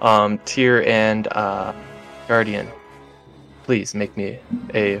 Tyr and Guardian, please make me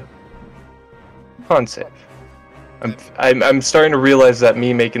a con save. I'm starting to realize that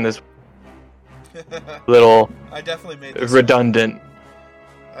me making this little I definitely made this redundant.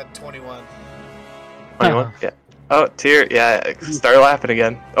 At 21. 21? Yeah. Oh, Tyr, yeah, start laughing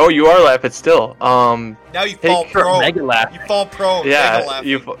again. Oh, you are laughing still. Now you fall prone. Mega laugh. You fall prone. Yeah,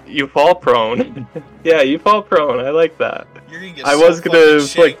 mega you fall prone. Yeah, you fall prone. I like that. You're gonna get I so was gonna fucking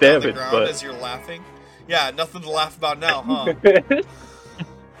inflict shanked on the damage, ground but as you're laughing. Yeah, nothing to laugh about now, huh?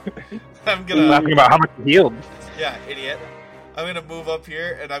 I'm gonna Laughing about how much he healed. Yeah, idiot. I'm gonna move up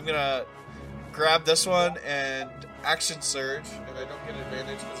here and I'm gonna grab this one and action surge, and I don't get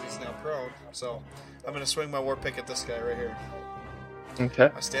advantage because he's now prone. So I'm gonna swing my war pick at this guy right here. Okay.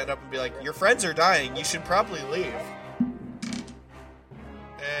 I stand up and be like, "Your friends are dying. You should probably leave."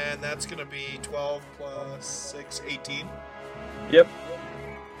 And that's gonna be 12 plus 6, 18. Yep.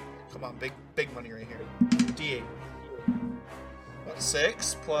 Come on, big money right here. D8.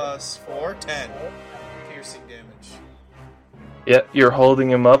 6 plus 4, 10. Piercing damage. Yeah, you're holding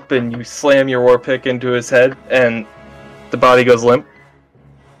him up and you slam your war pick into his head and the body goes limp.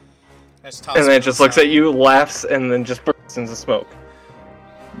 And then it just looks at you, laughs, and then just bursts into smoke.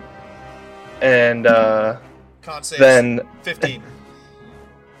 And Con save then 15.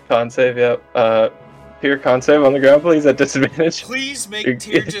 Con save, yep. Here, con save on the ground, please, at disadvantage. Please make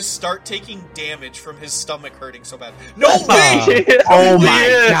Tyr just start taking damage from his stomach hurting so bad. No way! Oh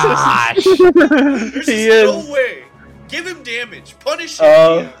my gosh! There's He just is. no way! Give him damage! Punish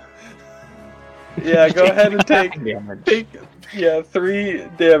him! Yeah, go ahead and take 3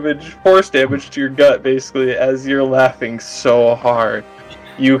 damage, force damage to your gut, basically, as you're laughing so hard.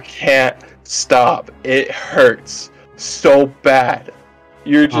 You can't stop. It hurts so bad.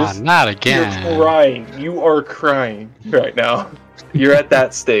 You're just not again. You're crying. You are crying right now. You're at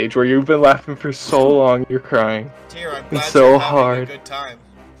that stage where you've been laughing for so long. You're crying. Tyr, I'm glad so you're having hard. a good time.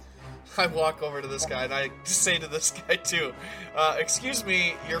 I walk over to this guy and I say to this guy too, excuse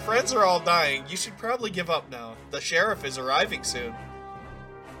me, your friends are all dying. You should probably give up now. The sheriff is arriving soon.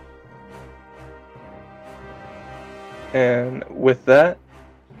 And with that,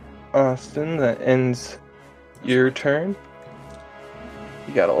 Austin, that ends your turn.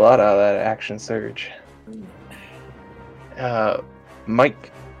 You got a lot out of that action surge.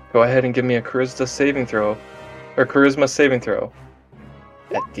 Mike, go ahead and give me a charisma saving throw. Or charisma saving throw.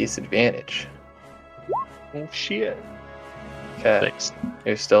 At disadvantage. Oh shit. Okay, Thanks.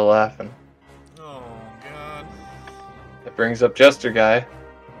 you're still laughing. Oh, God. That brings up Jester guy.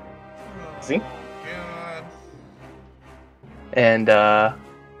 Oh, See? God. And,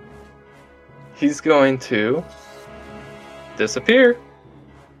 he's going to disappear.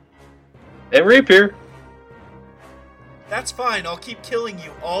 And reappear. That's fine. I'll keep killing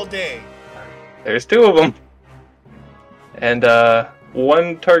you all day. There's 2 of them. And,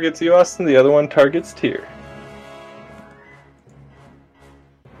 one targets you, Austin, the other one targets Tyr.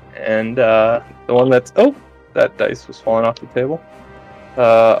 And, the one that's... Oh! That dice was falling off the table.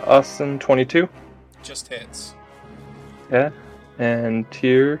 Austin, 22. Just hits. Yeah. And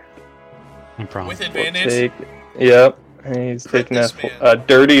Tyr... No problem. With will advantage. Yep. He's Crit taking this a man.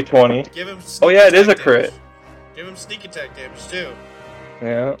 dirty 20. Give him Oh yeah, it is a attack crit. damage. Give him sneak attack damage too.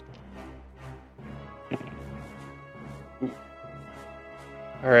 Yeah.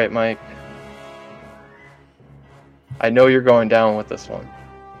 Alright, Mike. I know you're going down with this one.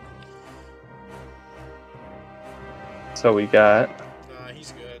 So we got Nah,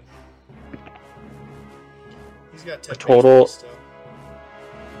 he's good. He's got 10 total- HP still.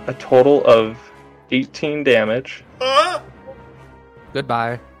 a total of 18 damage. Huh?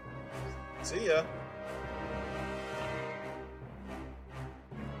 Goodbye. See ya.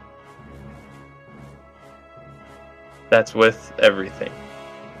 That's with everything.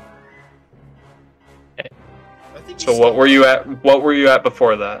 I think he's So what still were you alive. at? What were you at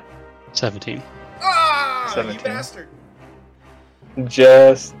before that? 17. Ah, 17. you bastard.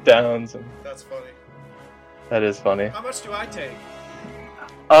 Just downs him. That's funny. That is funny. How much do I take?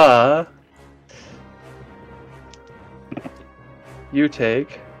 You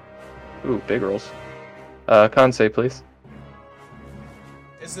take... Ooh, big rolls. Con save, please.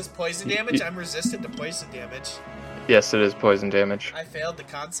 Is this poison damage? I'm resistant to poison damage. Yes, it is poison damage. I failed the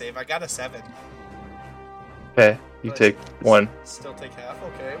con save. I got a 7. Okay, you But take 1. Still take half.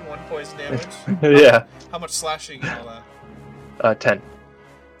 Okay, 1 poison damage. Yeah, How much slashing and all that? 10.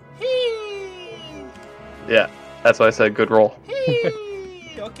 Hee! Yeah, that's why I said good roll.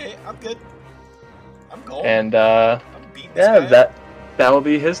 Hee! Okay, I'm good. I'm golden. And I'm beating this yeah, guy. that will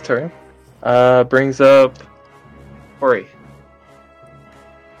be his turn. Brings up Ori.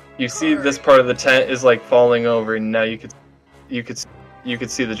 You see this part of the tent is like falling over, and now you could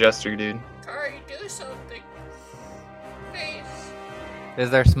see the Jester, dude. Kari, do something. Please.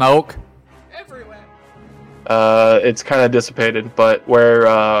 Is there smoke? Everywhere. It's kind of dissipated, but where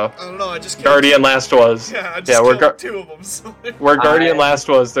I don't know, I just killed Guardian last was, Yeah, I just where killed 2 of them. So. where Guardian last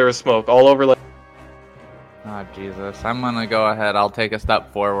was, there was smoke all over. Like, Oh, Jesus. I'm gonna go ahead. I'll take a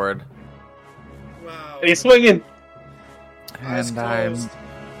step forward. Wow. he's swinging. Eyes And closed.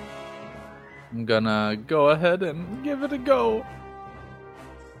 I'm gonna go ahead and give it a go.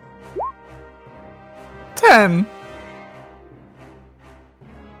 10.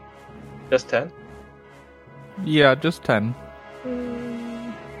 Just 10. Yeah, just 10.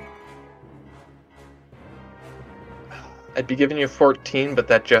 I'd be giving you 14, but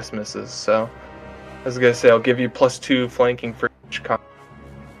that just misses. So I was gonna say I'll give you +2 flanking for each con.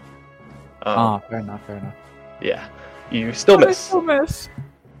 Oh, fair enough, fair enough. Yeah, you still I miss. still miss.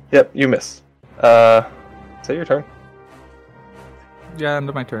 Yep, you miss. Is that your turn? Yeah, end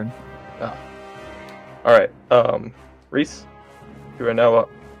of my turn. All right. Reese, you are now up.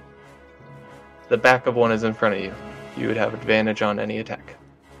 The back of one is in front of you. You would have advantage on any attack.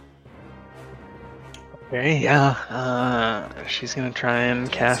 Okay, yeah. She's gonna try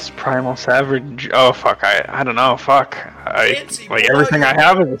and cast Primal Savage. Oh fuck! I don't know. Fuck! Fancy, Like pull everything out I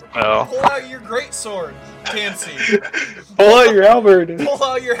have is a spell. Pull out your great sword, Tansy. Pull out your halberd. Pull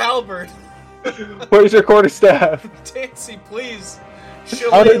out your halberd. Where's your quarterstaff? Tansy, please.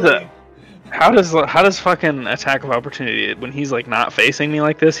 How does Shillelagh. it? How does fucking attack of opportunity when he's like not facing me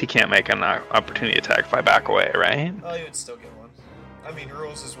like this? He can't make an opportunity attack if I back away, right? Oh, he would still get one. I mean,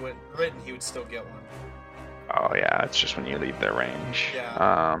 rules is written, he would still get one. Oh yeah, it's just when you leave their range. Yeah.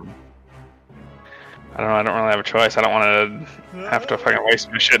 I don't know. I don't really have a choice. I don't want to have to fucking waste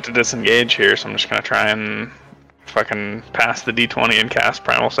my shit to disengage here, so I'm just gonna try and fucking pass the D20 and cast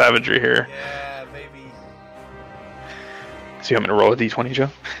Primal Savagery here. Yeah, maybe. So you want me to roll a D20, Joe?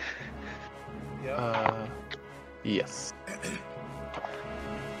 Yep. Yes.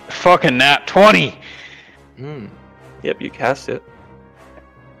 Fucking nat 20. Yep, you cast it.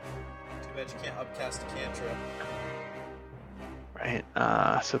 Too bad you can't upcast a cantrip. Right.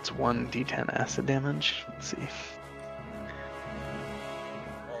 So it's 1d10 acid damage. Let's see.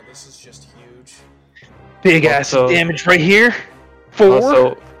 Oh, this is just huge. Big acid Also- damage right here. 4.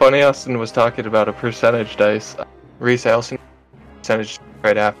 Also, Funny Austin was talking about a percentage dice. Reese, I also need a percentage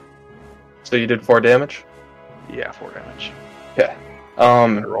right after. So you did 4 damage? Yeah, 4 damage. Okay.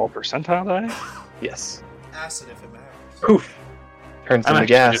 Roll percentile die. Yes. Acid if it matters. Poof. Turns into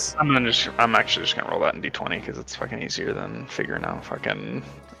gas. I'm actually just gonna roll that in D20 because it's fucking easier than figuring out fucking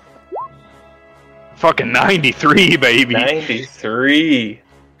 93, baby. 93.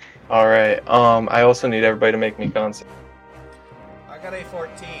 All right. I also need everybody to make me con save. I got a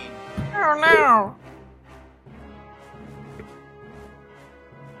 14. Oh no!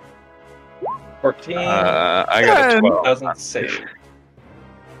 14 I got a 12. doesn't save.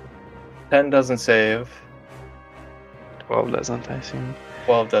 10 doesn't save. 12 doesn't, I assume.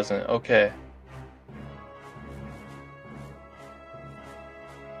 12 doesn't. Okay.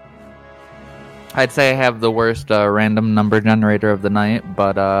 I'd say I have the worst random number generator of the night,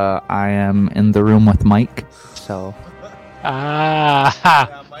 but I am in the room with Mike, so...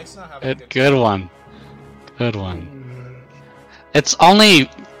 Yeah, Mike's not having a Good one. Good one. It's only,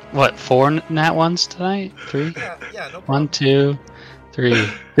 what, 4 nat ones tonight? 3? Yeah, no problem. 1, 2, 3.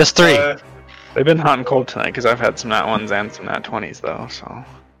 Just 3. They've been hot and cold tonight because I've had some nat 1s and some nat 20s, though, so...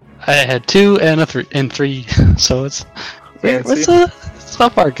 I had 2 and a 3, and 3, so it's so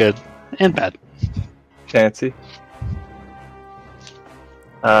far good and bad. Chancy.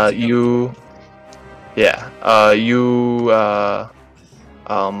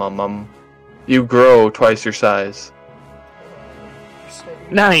 You grow twice your size.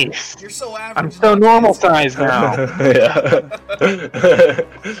 Nice! You're so average. I'm so now, normal Tansy. size now. Yeah.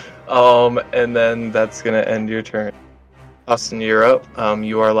 And then that's gonna end your turn. Austin, you're up.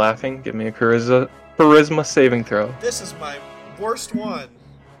 You are laughing. Give me a charisma saving throw. This is my worst one.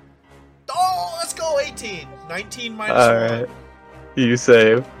 Oh, let's go 18. 19 minus 1. Alright. You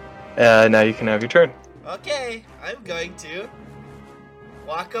save. Now you can have your turn. Okay, I'm going to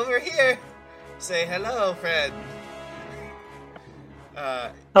walk over here. Say hello, friend.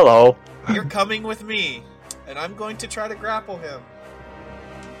 Hello. You're coming with me, and I'm going to try to grapple him.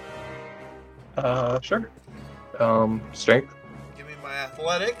 Sure. Strength. Give me my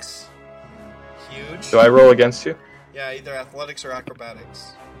athletics. Huge. Do I roll against you? Yeah, either athletics or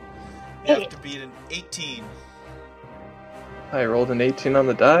acrobatics. You have to beat an 18. I rolled an 18 on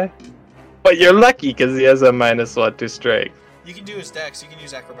the die. But you're lucky because he has a -1 to strength. You can do his dex. You can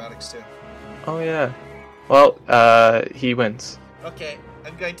use acrobatics too. Oh yeah. Well, he wins. Okay,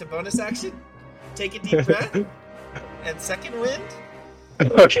 I'm going to bonus action. Take a deep breath. And second wind.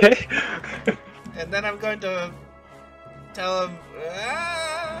 Okay. And then I'm going to tell him.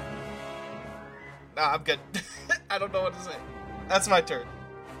 Ah! Nah, I'm good. I don't know what to say. That's my turn.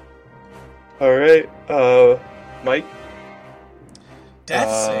 All right. Mike. Death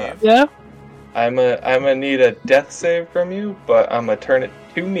save. Yeah. I'm gonna need a death save from you, but I'm gonna turn it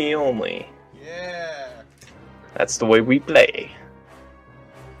to me only. Yeah. That's the way we play.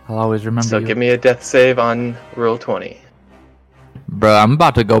 I'll always remember So you. give me a death save on roll 20. Bro, I'm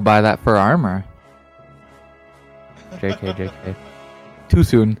about to go buy that for armor. JK. Too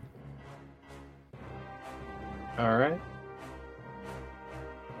soon. All right.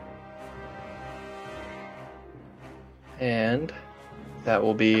 And that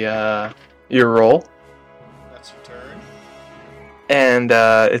will be your roll. That's your turn. And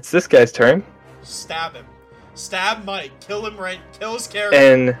it's this guy's turn. Stab him. Stab Mike. Kill him right. Kill his character.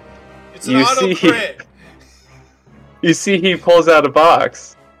 And It's an you auto see- crit. you see he pulls out a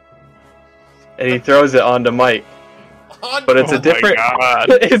box. And he throws it onto Mike. But it's Oh a my different God.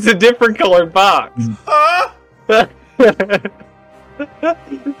 it's a different colored box. Huh?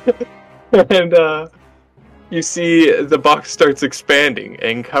 And you see the box starts expanding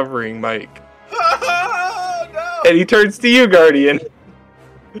and covering Mike. No! And he turns to you, Guardian.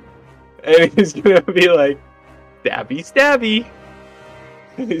 And he's gonna be like, stabby, stabby.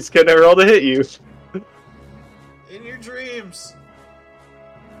 He's gonna roll to hit you. In your dreams.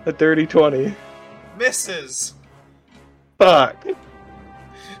 A dirty 20. Misses. Fuck.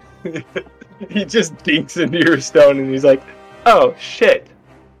 He just dinks into your stone and he's like, oh shit.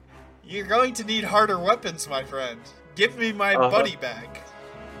 You're going to need harder weapons, my friend. Give me my buddy back.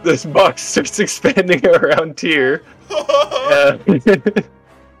 This box starts expanding around Tyr.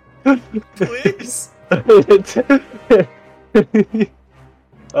 Please.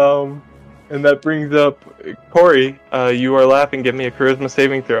 And that brings up Corey. You are laughing. Give me a charisma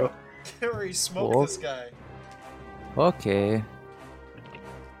saving throw. Harry, smoke Cool. this guy. Okay.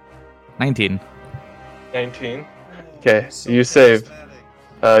 19. 19. Oh, Okay, he's so you save.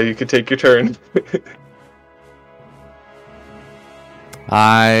 charismatic. You can take your turn.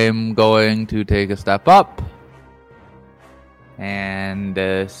 I'm going to take a step up and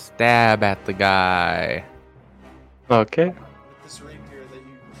stab at the guy. Okay. With this rapier that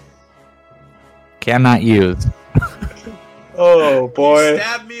you... Cannot use. Oh You boy.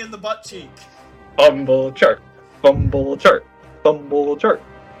 stabbed me in the butt cheek. Fumble chart. Fumble chart. Fumble chart.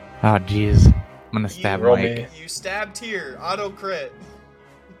 Oh, jeez. I'm gonna stab roll Mike. me. You stabbed here. Auto crit.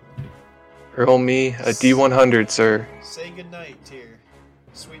 Roll me a D100, sir. Say goodnight, Tyr.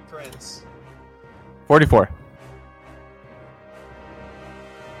 Sweet prince. 44.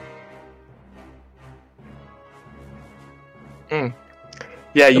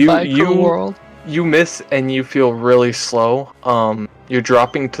 Yeah, Goodbye, cruel world. you miss and you feel really slow. You're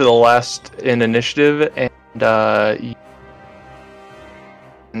dropping to the last in initiative, and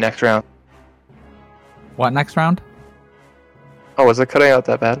next round. What next round? Oh, was it cutting out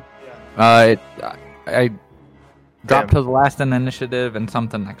that bad? I dropped Damn. to the last in initiative and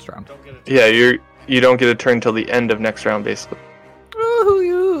something next round. Don't get it. Yeah, you don't get a turn till the end of next round, basically.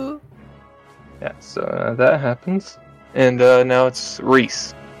 Yeah, so that happens, and now it's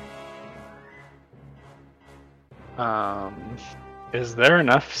Reese. Is there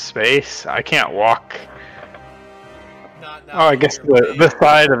enough space? I can't walk. Not Oh, I guess you're the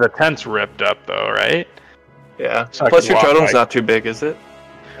side of the tent's ripped up, though, right? Yeah. So I Plus can your walk, totem's like- not too big, is it?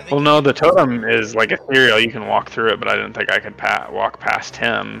 I think Well, no, the totem is like ethereal. You can walk through it, but I didn't think I could walk past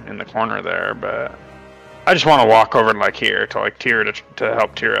him in the corner there. But I just want to walk over to like here to like Tyr to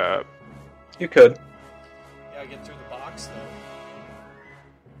help Tyr up. You could. Yeah, get through the box though.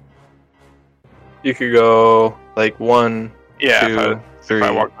 You could go like 1, Yeah, 2, if 3.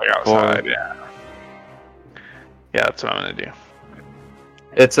 I walk like outside, four. yeah. Yeah, that's what I'm gonna do.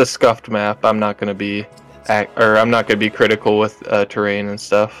 It's a scuffed map. I'm not gonna be I'm not gonna be critical with terrain and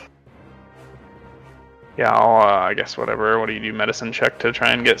stuff. Yeah, I'll I guess whatever. What do you do? Medicine check to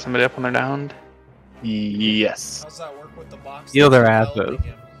try and get somebody up when they're downed. Yes. How's that work with the box? Heal that's their enveloping asses.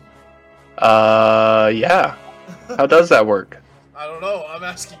 him? Yeah. How does that work? I don't know. I'm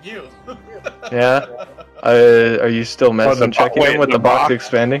asking you. Yeah. Are you still medicine checking him with the box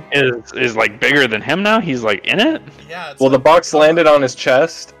expanding? Is like bigger than him now? He's like in it? Yeah. It's Well, the like- box landed on his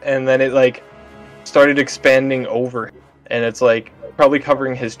chest, and then it like started expanding over him, and it's like probably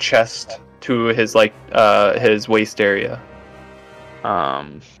covering his chest to his like his waist area.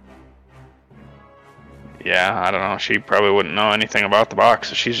 Yeah, I don't know. She probably wouldn't know anything about the box,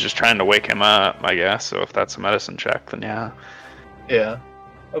 so she's just trying to wake him up, I guess. So if that's a medicine check, then yeah. Yeah.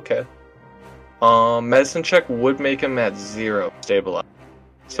 Okay. Medicine check would make him at 0 stabilized.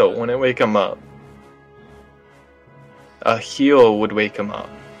 So Yeah. when it wake him up, a heal would wake him up.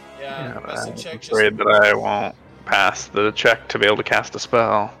 Yeah. I'm Medicine check just. afraid that I won't pass the check to be able to cast a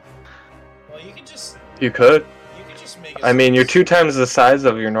spell. Well, you can just. You could. You can just make. It I mean, you're 2 times the size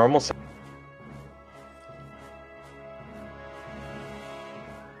of your normal size.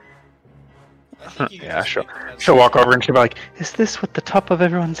 I think you can Yeah, just she'll make the medicine she'll walk check. over and she'll be like, "Is this what the top of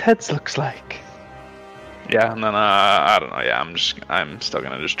everyone's heads looks like?" Yeah, and then I don't know. Yeah, I'm still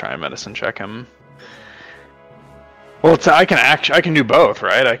gonna just try and medicine check him. Well, I can do both,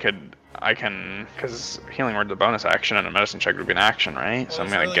 right? I can because healing word's a bonus action and a medicine check would be an action, right? Well, So I'm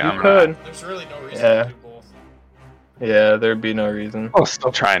there's gonna really get. no- I'm You gonna- could. There's really no reason Yeah. to do both. Yeah, there'd be no reason. I'll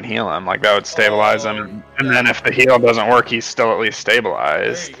still try and heal him. Like that would stabilize him, and yeah. then if the heal doesn't work, he's still at least There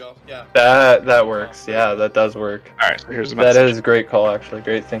stabilized. you go. Yeah. That works. Yeah, that does work. All right, so here's the That message. is a great call, actually.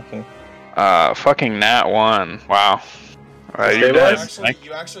 Great thinking. Fucking nat 1. Wow. You're Stabilize? dead.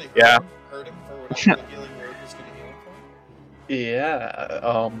 You actually heard Yeah. heard him for whatever the healing word was going to heal him for?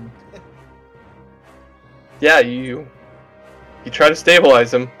 Yeah. Yeah, you try to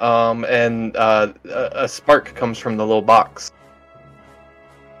stabilize him, and a spark comes from the little box,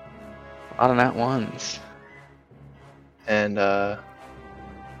 A lot of nat 1s. and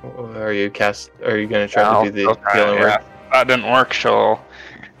are you gonna try I'll to do still the try, healing yeah. word? If that didn't work, she'll.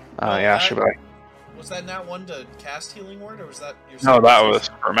 No, Yeah, that- she'll be like. Was that not one to cast healing word, or was that your No, that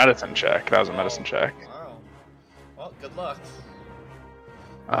stabilization? was for medicine check. That was a medicine Oh, check. Wow. Well, good luck.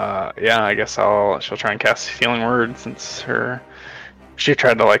 Yeah, I guess she'll try and cast healing word since she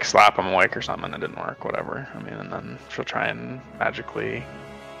tried to like slap him awake or something and it didn't work, whatever. I mean, and then she'll try and magically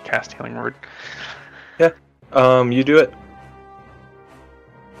cast healing word. You do it.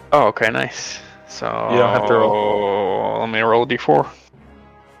 Oh, okay, nice. So You don't have to roll. Let me roll a d4.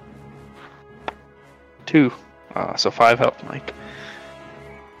 2. So 5 health, Mike.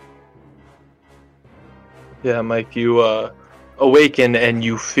 Yeah, Mike, you awaken and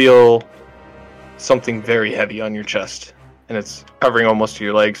you feel something very heavy on your chest, and it's covering almost to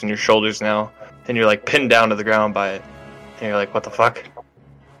your legs and your shoulders now, and you're like pinned down to the ground by it, and you're like, what the fuck?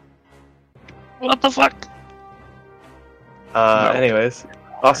 What the fuck? No. Anyways,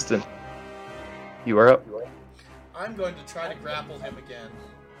 Austin, you are up. I'm going to try to grapple him again.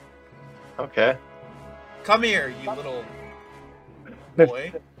 Okay. Come here, you little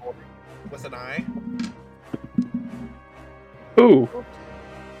boy with an eye. Ooh.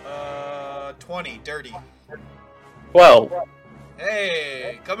 20, dirty. 12.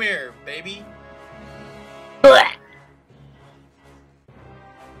 Hey, come here, baby.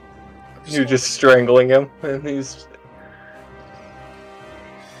 You're just strangling him, and he's.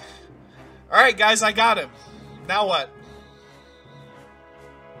 All right, guys, I got him. Now what?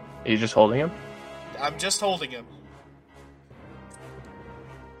 Are you just holding him? I'm just holding him.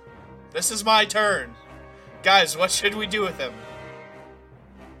 This is my turn. Guys, what should we do with him?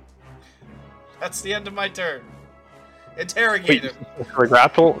 That's the end of my turn. Interrogate him. We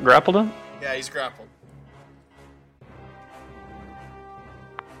grappled him? Yeah, he's grappled.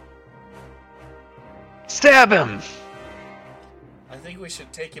 Stab him! I think we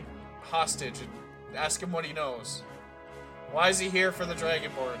should take him hostage and ask him what he knows. Why is he here for the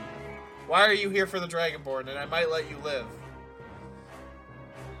dragonborn? Why are you here for the dragonborn? And I might let you live.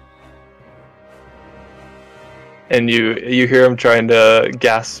 And you hear him trying to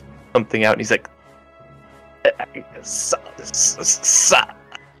gasp something out, and he's like,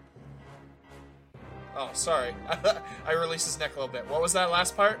 Oh, sorry. I released his neck a little bit. What was that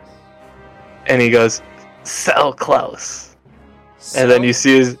last part? and he goes, so close. And then you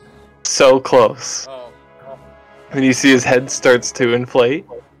see his so close. Oh. And you see his head starts to inflate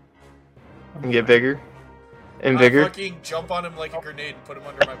and get bigger and I bigger. fucking jump on him like a grenade and put him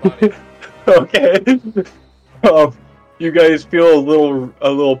under my body. Okay. You guys feel a little,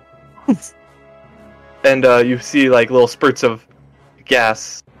 and you see like little spurts of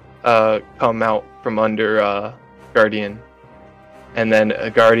gas come out from under Guardian, and then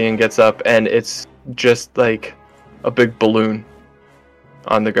a Guardian gets up, and it's just like a big balloon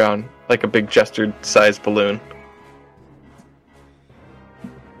on the ground, like a big Jester-sized balloon.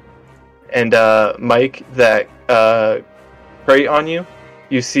 And Mike, that crate on you,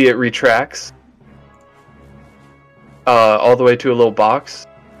 you see it retracts all the way to a little box,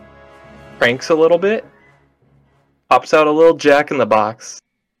 cranks a little bit, pops out a little jack in the box,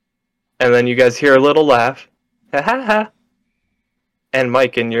 and then you guys hear a little laugh. Ha ha ha. And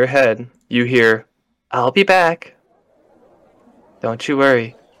Mike, in your head, you hear, "I'll be back. Don't you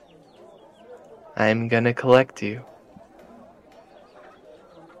worry. I'm gonna collect you."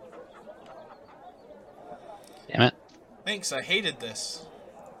 Damn it. Thanks, I hated this.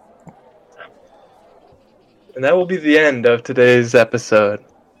 And that will be the end of today's episode.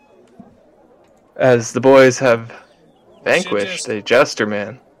 As the boys have vanquished a Jester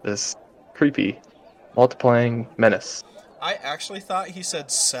man, this creepy, multiplying menace. I actually thought he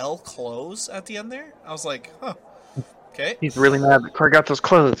said sell clothes at the end there. I was like, huh. Okay. He's really mad that Corey got those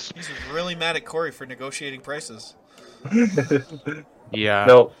clothes. He's really mad at Corey for negotiating prices. Yeah.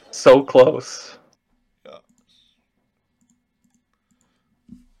 No, so close. Yeah.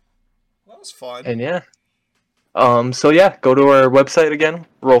 That was fun. And yeah. So yeah, go to our website again,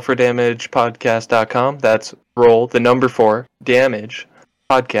 rollfordamagepodcast.com. That's roll the number 4 damage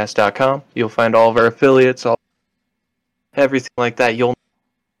podcast.com. You'll find all of our affiliates, everything like that. You'll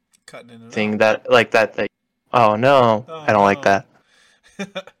Cutting in and thing out. that like that thing. Oh no, Oh, I don't like no.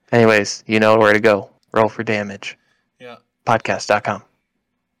 that. Anyways, you know where to go. Roll for damage Yeah. podcast.com.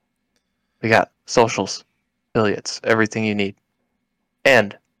 We got socials, affiliates, everything you need.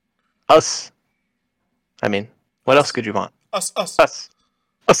 And us. I mean, what else could you want? Us. Us.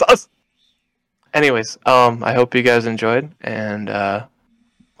 Anyways, I hope you guys enjoyed, and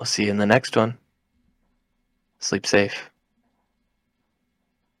we'll see you in the next one. Sleep safe.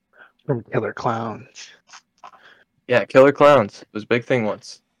 From Killer Clowns. Yeah, Killer Clowns. It was a big thing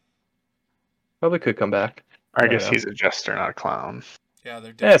once. Probably could come back. I don't guess know. he's a jester, not a clown. Yeah,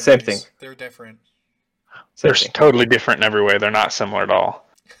 they're different. Yeah, same thing. They're different. Same They're thing. totally different in every way. They're not similar at all.